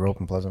mine who grew up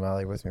in Pleasant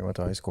Valley with me, went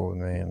to high school with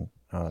me,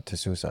 and to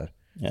suicide.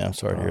 Yeah, I'm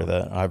sorry to hear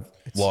that. I've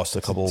lost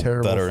a couple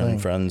veteran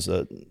friends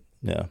that,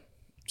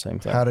 same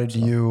thing. How did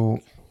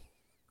you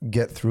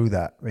get through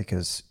that?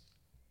 Because,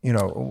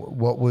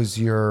 what was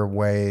your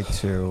way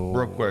to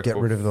Real quick, get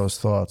rid of those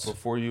thoughts?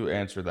 Before you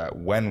answer that,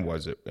 when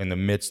was it? In the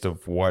midst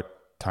of what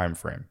time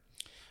frame?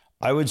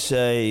 I would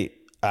say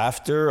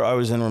after I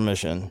was in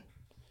remission,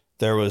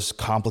 there was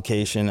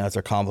complication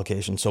after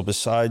complication. So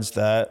besides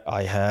that,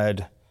 I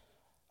had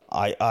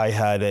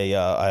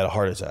a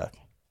heart attack.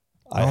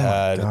 I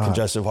had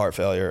congestive heart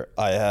failure.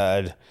 I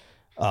had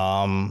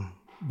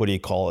what do you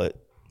call it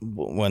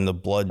when the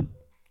blood?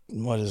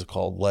 What is it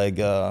called? Leg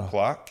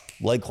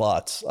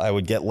clots. I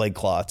would get leg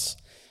clots.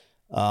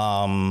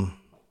 I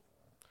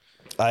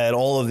had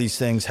all of these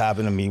things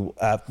happen to me,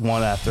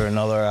 one after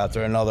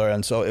another,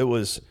 and so it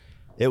was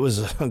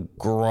a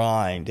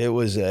grind.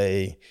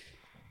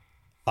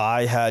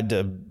 I had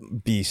to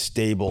be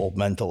stable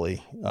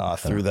mentally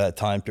through that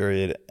time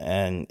period,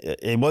 and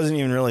it wasn't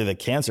even really the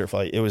cancer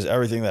fight. It was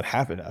everything that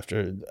happened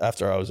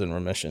after I was in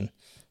remission.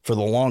 For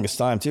the longest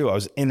time too, I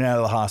was in and out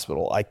of the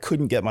hospital. I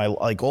couldn't get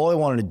all I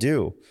wanted to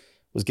do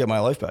was get my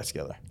life back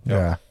together.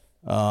 Yeah.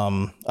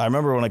 I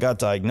remember when I got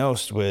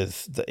diagnosed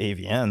with the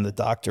AVN, the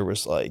doctor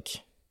was like,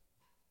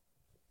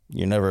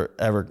 you never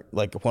ever,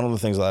 like, one of the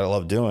things that I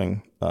loved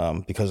doing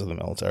because of the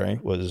military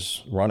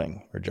was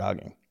running or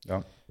jogging,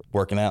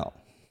 working out.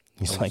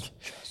 He's like,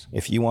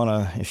 if you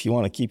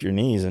wanna keep your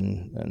knees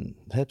and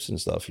hips and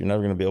stuff, you're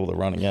never gonna be able to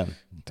run again.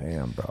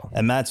 Damn, bro.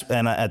 And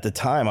at the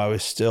time I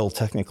was still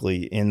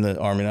technically in the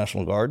Army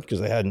National Guard because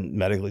they hadn't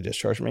medically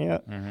discharged me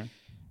yet. Mm-hmm.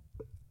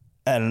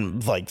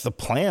 And like the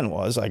plan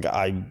was, like,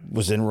 I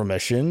was in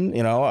remission,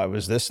 you know, I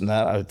was this and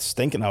that. I was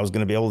thinking I was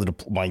going to be able to,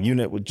 my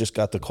unit just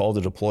got the call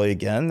to deploy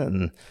again.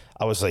 And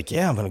I was like,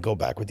 yeah, I'm going to go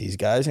back with these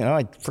guys. You know,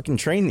 I freaking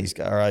trained these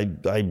guys, or I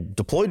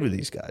deployed with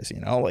these guys,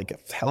 you know,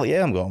 like, hell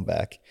yeah, I'm going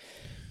back.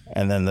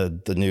 And then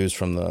the news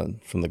from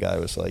the guy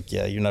was like,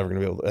 yeah, you're never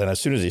going to be able to. And as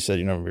soon as he said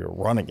you're never going to be able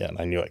to run again,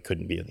 I knew I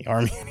couldn't be in the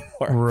Army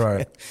anymore.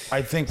 Right.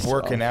 I think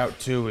working out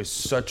too is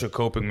such a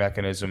coping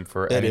mechanism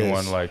for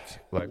anyone. Like,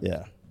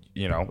 yeah.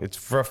 You know, it's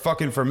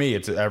for me,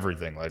 it's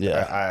everything. Like,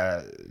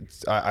 yeah.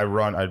 I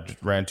ran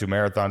 2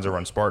 marathons, I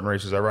run Spartan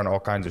races, I run all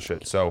kinds of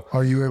shit. So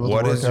are you able to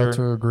work out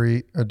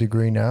to a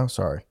degree now?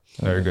 Sorry.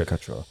 Very good.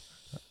 Cut you off.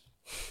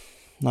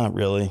 Not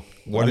really.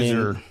 What is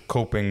your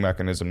coping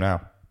mechanism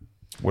now?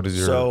 What is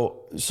your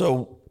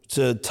so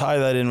to tie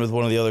that in with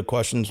one of the other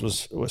questions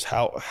was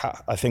how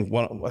I think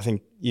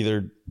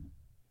either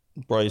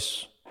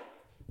Bryce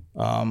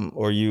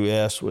or you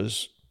asked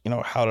was, you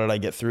know, how did I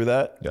get through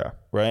that? Yeah.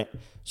 Right.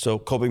 So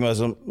coping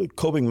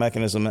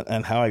mechanism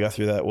and how I got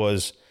through that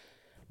was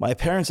my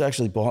parents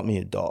actually bought me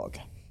a dog.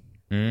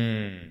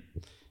 And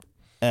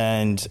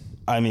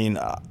I mean,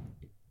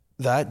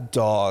 that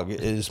dog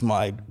is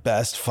my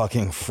best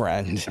fucking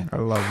friend. I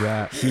love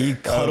that. He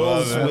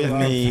cuddles with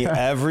me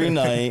every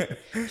night.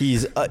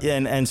 He's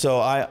and so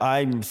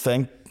I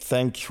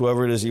thank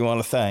whoever it is you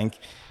want to thank.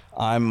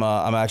 I'm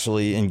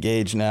actually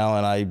engaged now,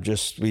 and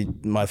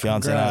my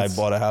fiance and I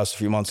bought a house a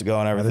few months ago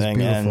and everything.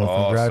 That is beautiful.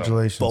 And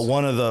congratulations. but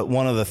one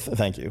of the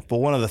thank you. But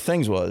one of the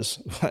things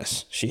was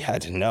she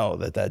had to know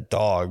that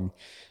dog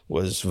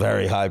was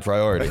very high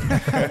priority. what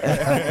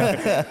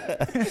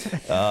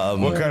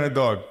kind of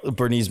dog? A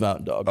Bernese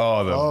Mountain Dog.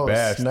 Oh, the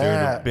best,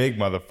 snap. dude. A big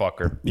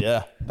motherfucker.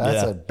 Yeah.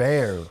 That's a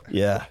bear.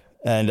 Yeah.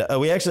 And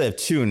we actually have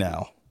 2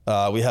 now.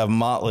 We have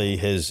Motley,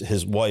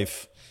 his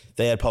wife.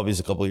 They had puppies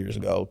a couple of years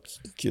ago.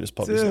 Cutest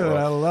puppies Dude, ever.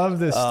 I love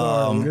this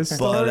story. Good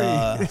story.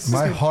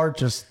 My heart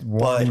just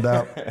warmed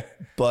up.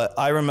 But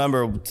I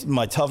remember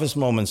my toughest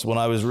moments when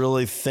I was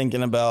really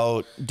thinking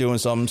about doing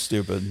something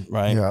stupid,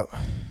 right? Yeah.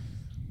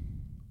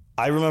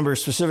 I remember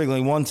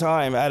specifically one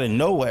time out of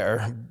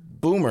nowhere,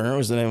 Boomer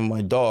was the name of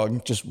my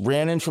dog, just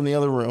ran in from the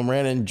other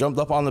room, jumped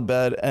up on the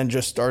bed and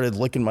just started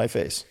licking my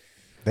face.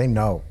 They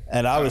know.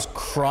 And I was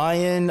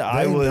crying.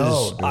 I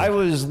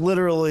was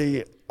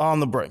literally on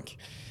the brink.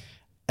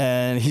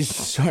 And he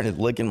started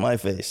licking my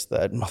face,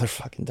 that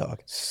motherfucking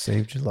dog.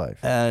 Saved your life.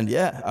 And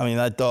yeah, I mean,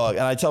 that dog,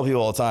 and I tell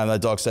people all the time,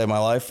 that dog saved my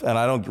life. And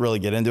I don't really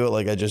get into it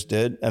like I just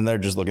did. And they're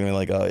just looking at me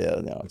like, oh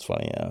yeah, no, it's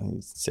funny. Yeah,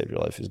 he saved your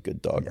life. He's a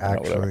good dog. He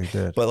actually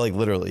did. But like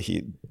literally,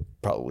 he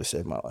probably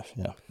saved my life.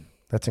 Yeah.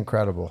 That's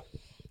incredible.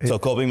 So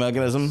coping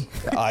mechanism,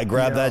 I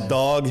grab that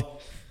dog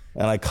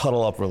and I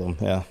cuddle up with him.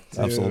 Yeah,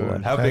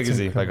 absolutely. How big is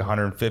he? Like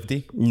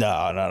 150?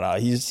 No.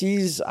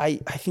 He's I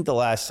think the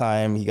last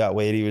time he got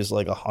weighed, he was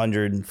like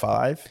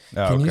 105.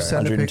 Oh, Can you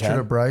send a picture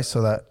to Bryce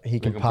so that he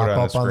can pop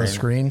up on the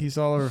screen? He's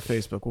all over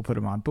Facebook. We'll put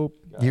him on. Boop.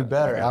 You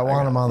better. I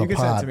want him on the pod. You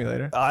can send it to me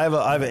later.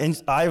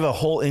 I have a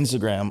whole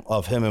Instagram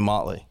of him and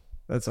Motley.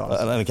 That's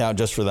awesome. An account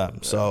just for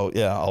them. So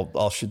yeah,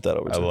 I'll shoot that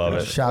over to you. I love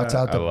it. Shouts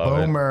out to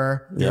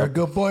Boomer. You're a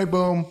good boy,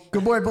 Boom.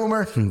 Good boy,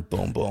 Boomer.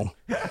 Boom, boom.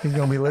 He's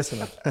going to be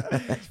listening.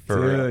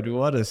 Dude,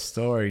 what a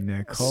story,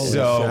 Nick. Holy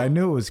shit. I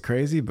knew it was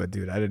crazy, but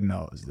dude, I didn't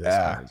know it was this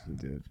crazy,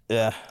 dude.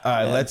 Yeah. All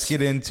right, let's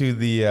get into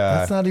the...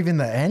 That's not even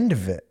the end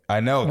of it. I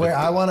know. Wait,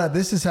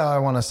 this is how I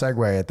want to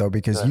segue it though,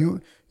 because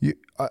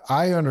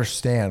I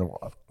understand.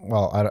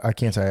 Well, I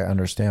can't say I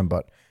understand,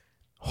 but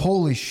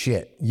holy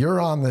shit,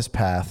 you're on this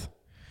path.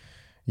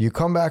 You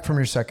come back from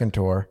your second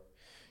tour,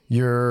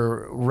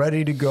 you're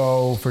ready to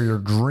go for your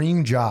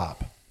dream job,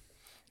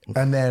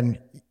 and then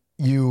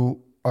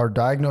you are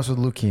diagnosed with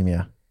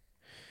leukemia.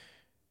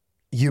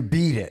 You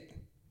beat it,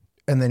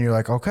 and then you're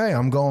like, okay,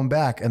 I'm going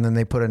back. And then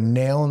they put a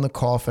nail in the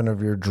coffin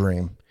of your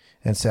dream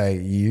and say,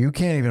 you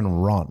can't even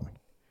run.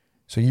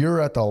 So you're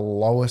at the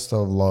lowest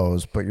of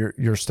lows, but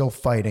you're still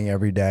fighting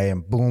every day,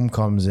 and boom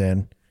comes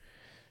in.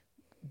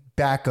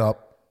 Back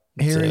up.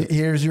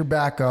 Here's your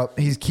backup.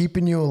 He's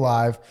keeping you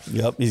alive.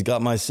 Yep, he's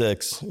got my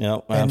 6.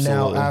 Yep, and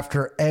absolutely. now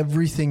after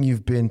everything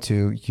you've been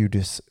to,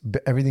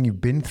 everything you've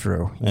been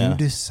through, you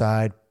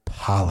decide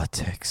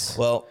Politics.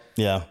 Well,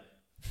 yeah.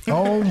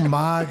 Oh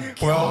my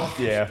God.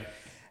 Yeah.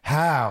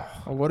 How?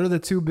 What are the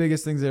two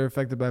biggest things that are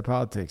affected by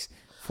politics?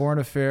 Foreign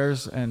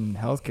affairs and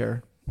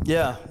healthcare.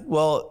 Yeah.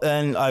 Well,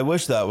 and I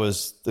wish that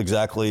was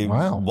exactly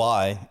Wow.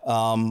 why.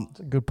 That's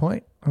a good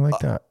point. I like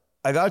that.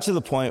 I got to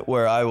the point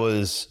where I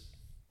was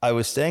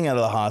staying out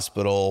of the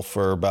hospital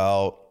for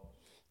about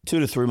 2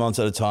 to 3 months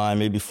at a time,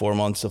 maybe 4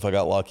 months if I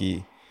got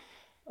lucky.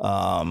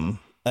 And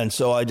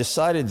so I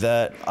decided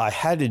that I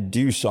had to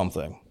do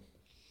something,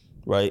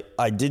 right?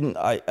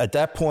 At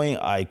that point,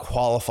 I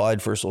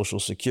qualified for Social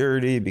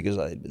Security because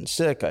I had been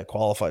sick. I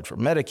qualified for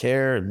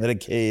Medicare and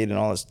Medicaid and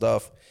all that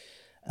stuff.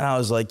 And I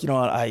was like, you know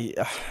what?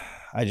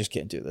 I just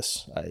can't do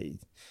this.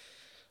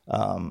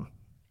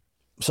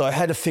 So I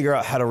had to figure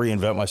out how to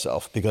reinvent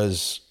myself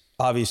because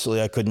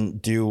obviously I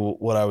couldn't do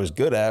what I was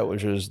good at,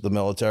 which was the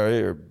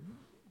military or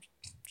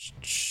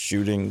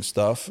shooting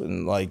stuff.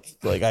 And like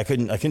I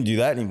couldn't do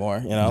that anymore,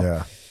 you know?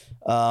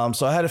 Yeah.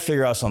 So I had to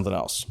figure out something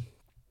else.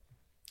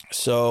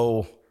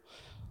 So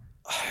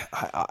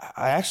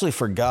I actually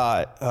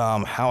forgot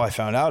how I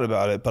found out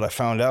about it, but I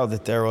found out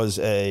that there was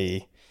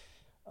an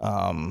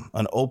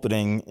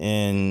opening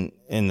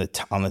on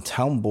the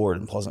town board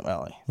in Pleasant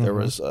Valley. There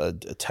was a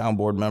town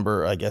board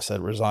member, I guess,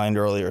 had resigned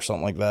early or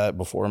something like that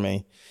before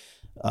me.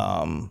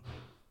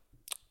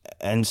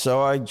 And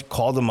so I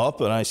called him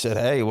up and I said,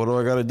 "Hey, what do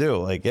I got to do?"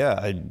 Like, yeah,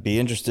 I'd be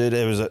interested.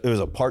 It was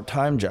a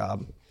part-time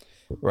job,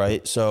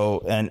 right?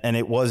 So and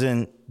it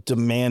wasn't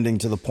demanding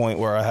to the point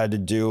where I had to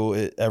do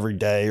it every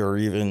day or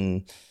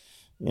even,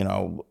 you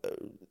know,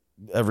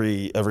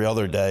 every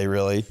other day,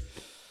 really.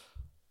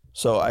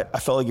 So I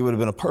felt like it would have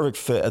been a perfect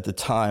fit at the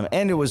time.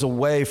 And it was a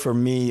way for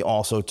me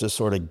also to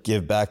sort of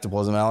give back to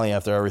Pleasant Valley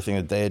after everything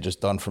that they had just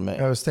done for me.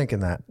 I was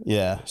thinking that.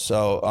 Yeah.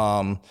 So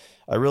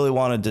I really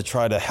wanted to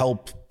try to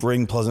help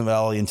bring Pleasant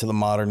Valley into the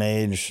modern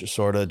age,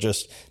 sort of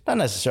just not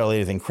necessarily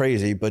anything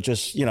crazy, but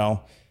just, you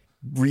know,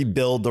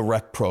 rebuild the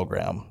rec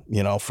program,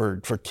 you know, for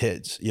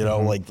kids, you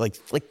know, like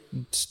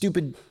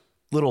stupid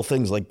little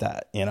things like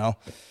that, you know?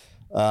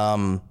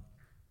 And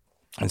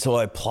so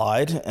I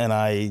applied and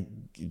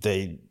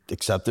they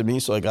accepted me.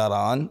 So I got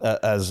on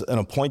as an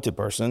appointed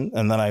person.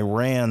 And then I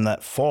ran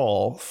that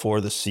fall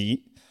for the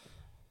seat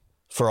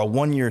for a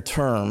 1-year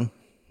term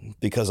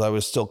because I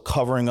was still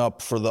covering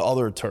up for the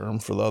other term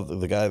for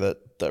the guy that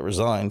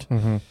resigned.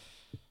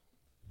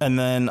 And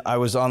then I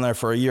was on there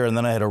for a year and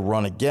then I had to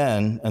run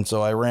again. And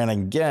so I ran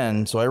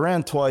again. So I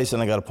ran twice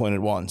and I got appointed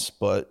once,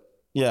 but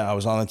yeah, I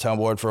was on the town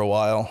board for a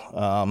while.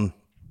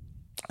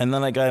 And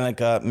then I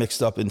got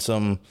mixed up in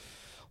some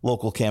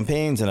local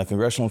campaigns and a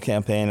congressional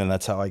campaign. And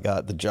that's how I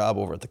got the job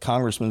over at the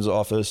congressman's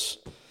office.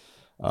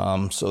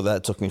 So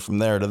that took me from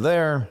there to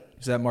there.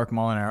 Is that Mark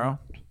Molinaro?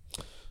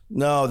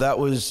 No, that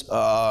was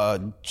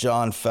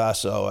John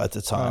Faso at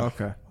the time. Oh,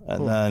 okay.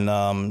 And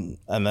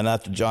then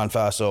after John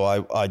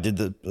Faso, I did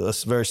a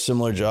very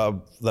similar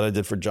job that I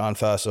did for John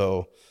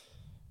Faso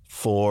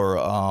for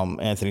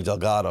Anthony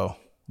Delgado,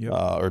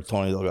 or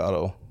Tony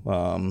Delgado.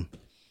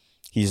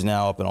 He's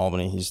now up in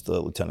Albany. He's the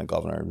lieutenant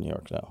governor of New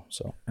York now.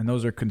 So, and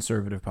those are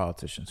conservative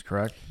politicians,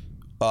 correct?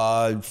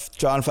 John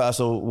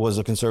Faso was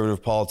a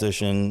conservative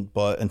politician,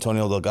 but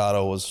Antonio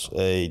Delgado was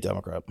a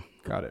Democrat.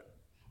 Got it.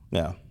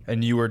 Yeah.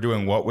 And you were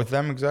doing what with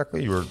them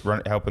exactly? You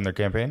were helping their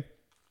campaign?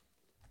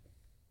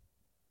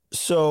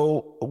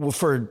 So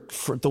for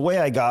the way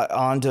I got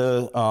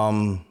onto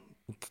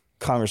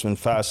Congressman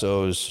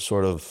Faso's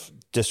sort of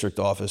district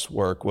office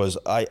work was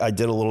I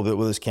did a little bit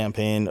with his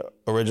campaign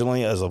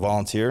originally as a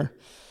volunteer.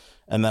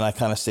 And then I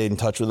kind of stayed in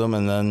touch with him,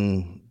 and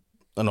then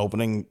an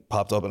opening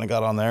popped up and I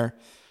got on there.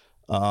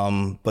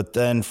 But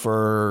then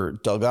for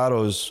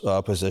Delgado's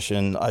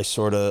position, I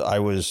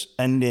was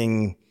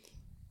ending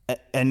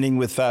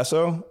with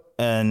Faso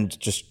and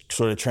just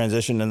sort of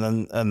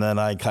transitioned. And then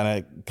I kind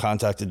of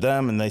contacted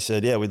them and they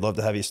said, yeah, we'd love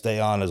to have you stay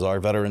on as our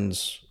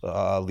veterans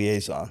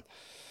liaison,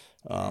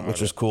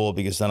 which was cool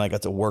because then I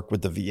got to work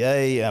with the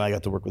VA and I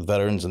got to work with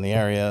veterans in the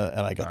area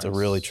and I got to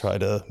really try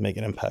to make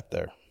an impact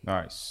there.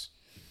 Nice.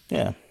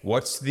 Yeah.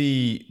 What's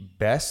the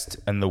best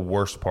and the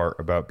worst part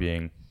about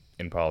being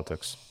in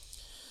politics?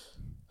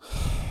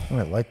 Oh,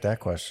 I like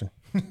that question.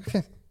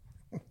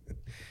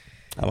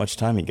 How much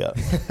time you got?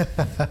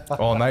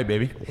 All night,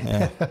 baby.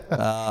 Yeah.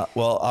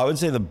 Well, I would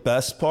say the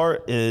best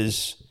part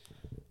is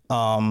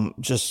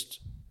just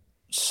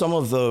some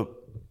of the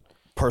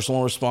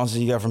personal responses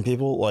you got from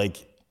people, like,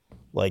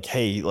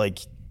 hey, like,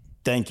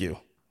 thank you,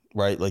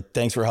 right? Like,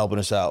 thanks for helping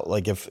us out.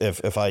 Like,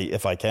 if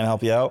I can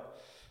help you out,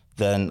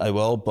 then I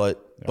will.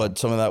 But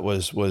some of that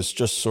was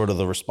just sort of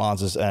the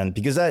responses, and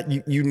because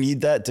that you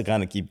need that to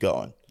kind of keep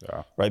going,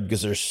 right?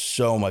 Because there's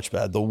so much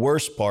bad. The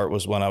worst part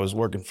was when I was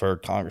working for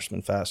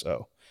Congressman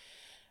Faso,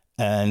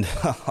 and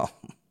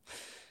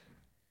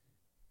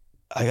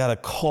I got a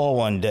call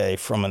one day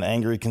from an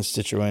angry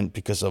constituent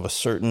because of a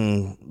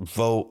certain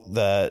vote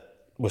that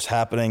was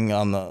happening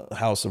on the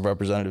House of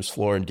Representatives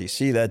floor in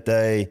DC that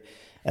day.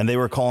 And they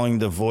were calling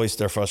to voice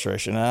their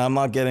frustration. And I'm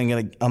not going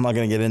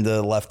to get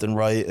into left and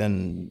right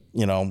and,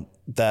 you know,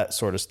 that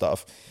sort of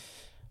stuff.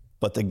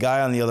 But the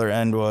guy on the other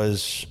end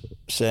was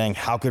saying,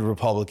 how could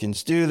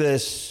Republicans do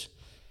this?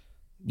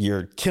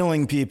 You're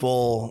killing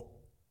people.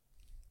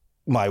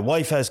 My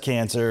wife has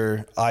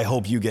cancer. I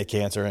hope you get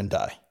cancer and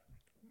die.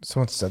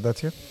 Someone said that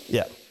to you?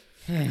 Yeah.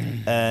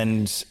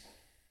 And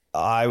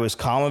I was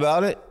calm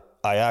about it.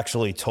 I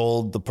actually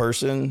told the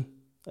person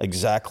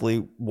exactly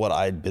what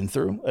I'd been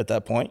through at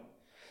that point.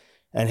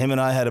 And him and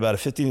I had about a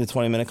 15 to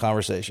 20 minute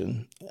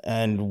conversation.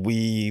 And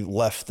we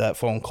left that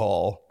phone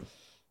call.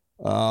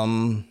 I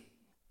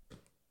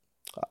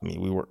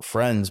mean, we weren't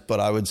friends, but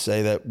I would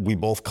say that we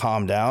both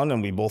calmed down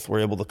and we both were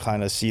able to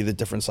kind of see the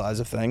different sides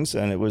of things.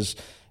 And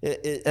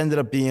it ended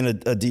up being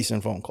a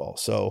decent phone call.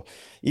 So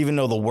even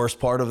though the worst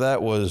part of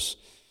that was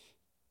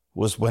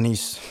when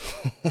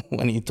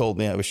when he told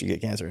me I wish you get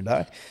cancer and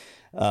die,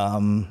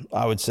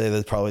 I would say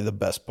that probably the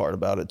best part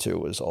about it too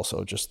was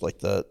also just like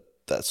that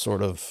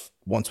sort of,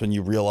 once when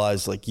you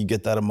realize like you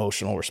get that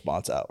emotional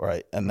response out,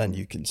 right? And then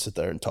you can sit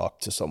there and talk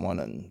to someone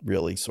and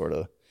really sort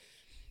of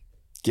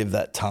give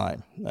that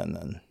time. And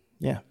then,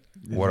 yeah.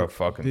 What a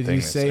fucking Did thing.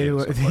 you say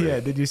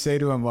to Did you say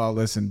to him, well,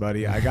 listen,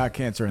 buddy, I got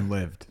cancer and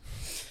lived?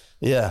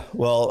 Yeah.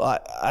 Well,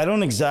 I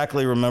don't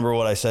exactly remember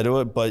what I said to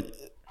it, but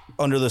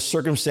under the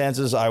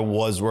circumstances, I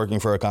was working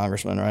for a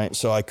congressman, right?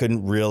 So I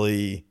couldn't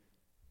really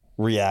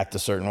react a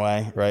certain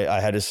way, right?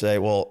 I had to say,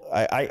 well,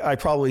 I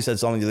probably said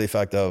something to the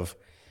effect of,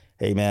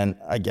 hey man,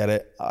 I get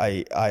it.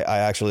 I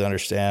actually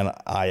understand.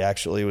 I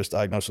actually was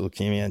diagnosed with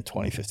leukemia in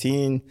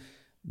 2015.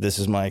 This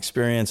is my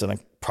experience and I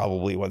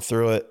probably went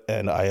through it.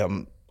 And I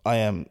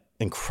am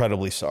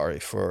incredibly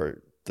sorry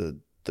for the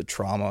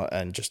trauma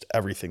and just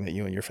everything that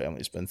you and your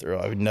family's been through.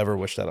 I would never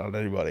wish that on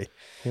anybody.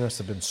 You must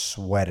have been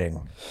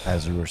sweating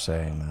as you were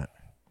saying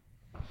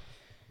that.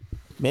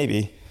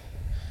 Maybe.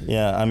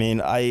 Yeah. I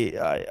mean,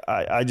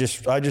 I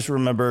just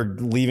remember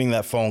leaving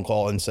that phone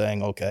call and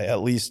saying, okay,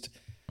 at least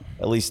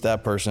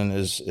that person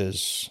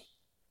is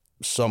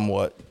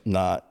somewhat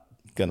not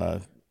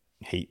gonna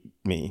hate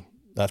me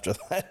after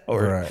that,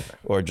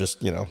 or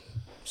just,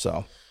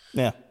 so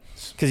yeah,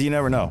 because you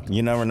never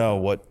know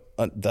what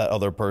that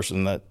other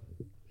person that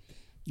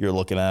you're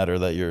looking at or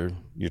that you're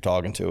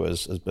talking to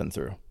has been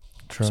through.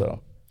 True.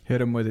 So Hit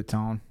him with it,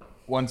 Tone.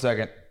 1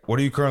 second. What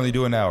are you currently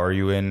doing now? Are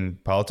you in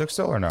politics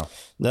still or no?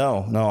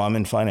 no, I'm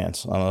in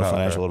finance. I'm a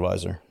financial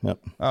advisor. Yep.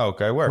 Oh,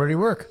 okay. Where do you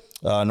work?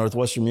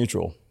 Northwestern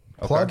Mutual.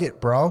 Plug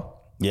it, bro.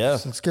 Yeah.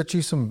 Let's get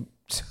you some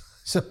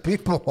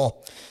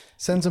people.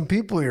 Send some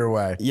people your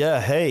way.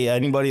 Yeah. Hey,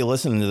 anybody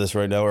listening to this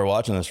right now or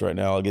watching this right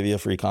now, I'll give you a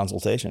free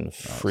consultation,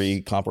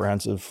 free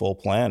comprehensive full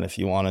plan. If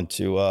you wanted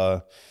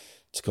to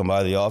come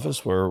by the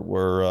office, we're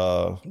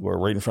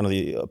right in front of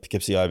the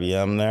Poughkeepsie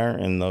IBM there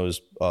in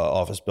those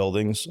office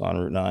buildings on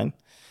Route 9,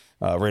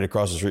 right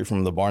across the street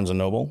from the Barnes and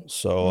Noble.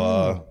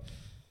 So,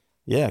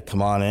 yeah,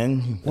 come on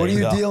in. What are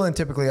you dealing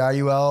typically?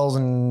 IULs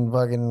and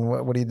fucking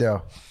what do you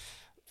do?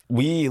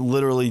 We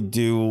literally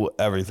do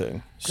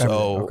everything.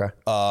 So, Okay.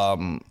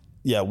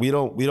 yeah, we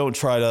don't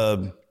try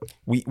to,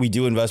 we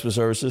do investment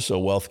services. So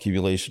wealth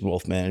accumulation,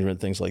 wealth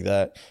management, things like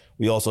that.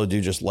 We also do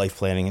just life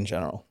planning in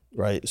general,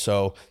 right?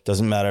 So it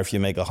doesn't matter if you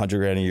make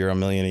 $100,000 a year, $1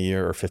 million a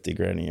year, or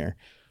 $50,000 a year.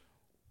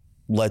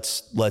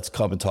 Let's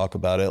come and talk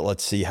about it.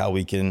 Let's see how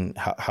we can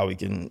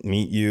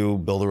meet you,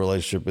 build a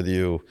relationship with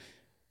you,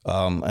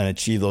 and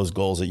achieve those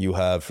goals that you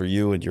have for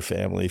you and your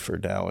family for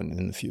now and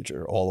in the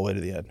future, all the way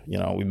to the end.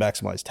 We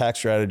maximize tax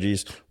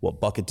strategies, what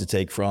bucket to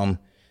take from.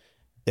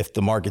 If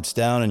the market's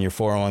down and your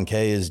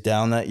 401k is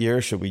down that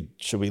year, should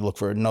we look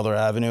for another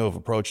avenue of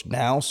approach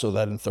now so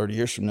that in 30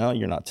 years from now,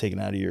 you're not going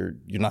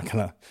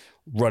to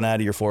run out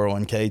of your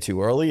 401k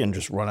too early and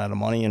just run out of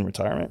money in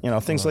retirement,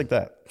 things like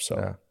that.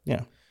 So,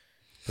 yeah.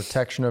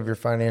 Protection of your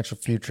financial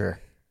future.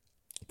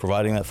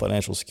 Providing that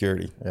financial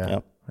security. Yeah.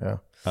 Yep. Yeah.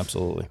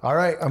 Absolutely. All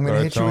right. I'm going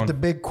to hit you with Tone. the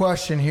big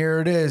question.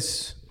 Here it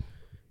is.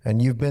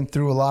 And you've been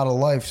through a lot of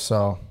life.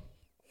 So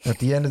at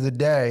the end of the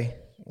day,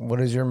 what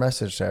is your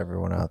message to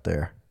everyone out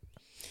there?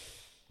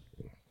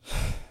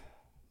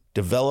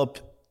 Develop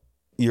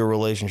your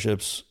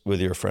relationships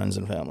with your friends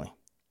and family.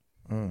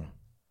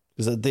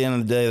 Because at the end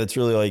of the day, that's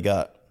really all you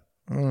got.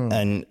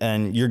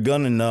 And you're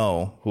going to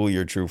know who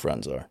your true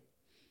friends are.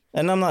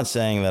 And I'm not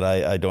saying that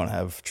I don't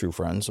have true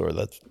friends or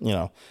that,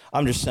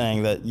 I'm just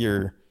saying that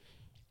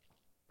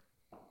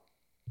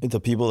the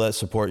people that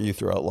support you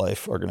throughout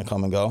life are going to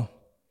come and go.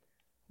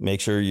 Make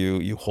sure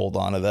you hold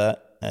on to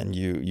that and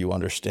you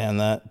understand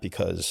that,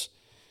 because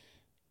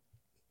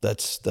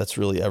that's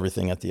really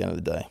everything at the end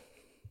of the day.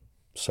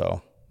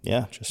 So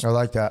yeah, I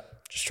like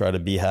that. Just try to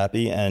be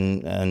happy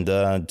and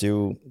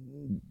do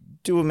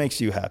what makes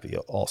you happy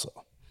also.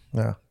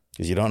 Yeah.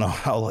 Because you don't know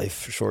how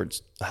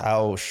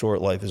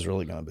short life is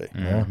really going to be.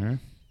 Mm-hmm.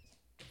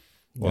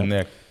 Well,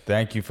 Nick,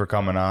 thank you for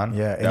coming on.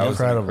 Yeah, that was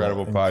an incredible.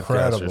 incredible podcast.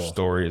 Your Incredible.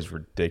 story is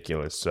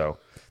ridiculous. So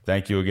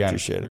thank you again.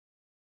 Appreciate it.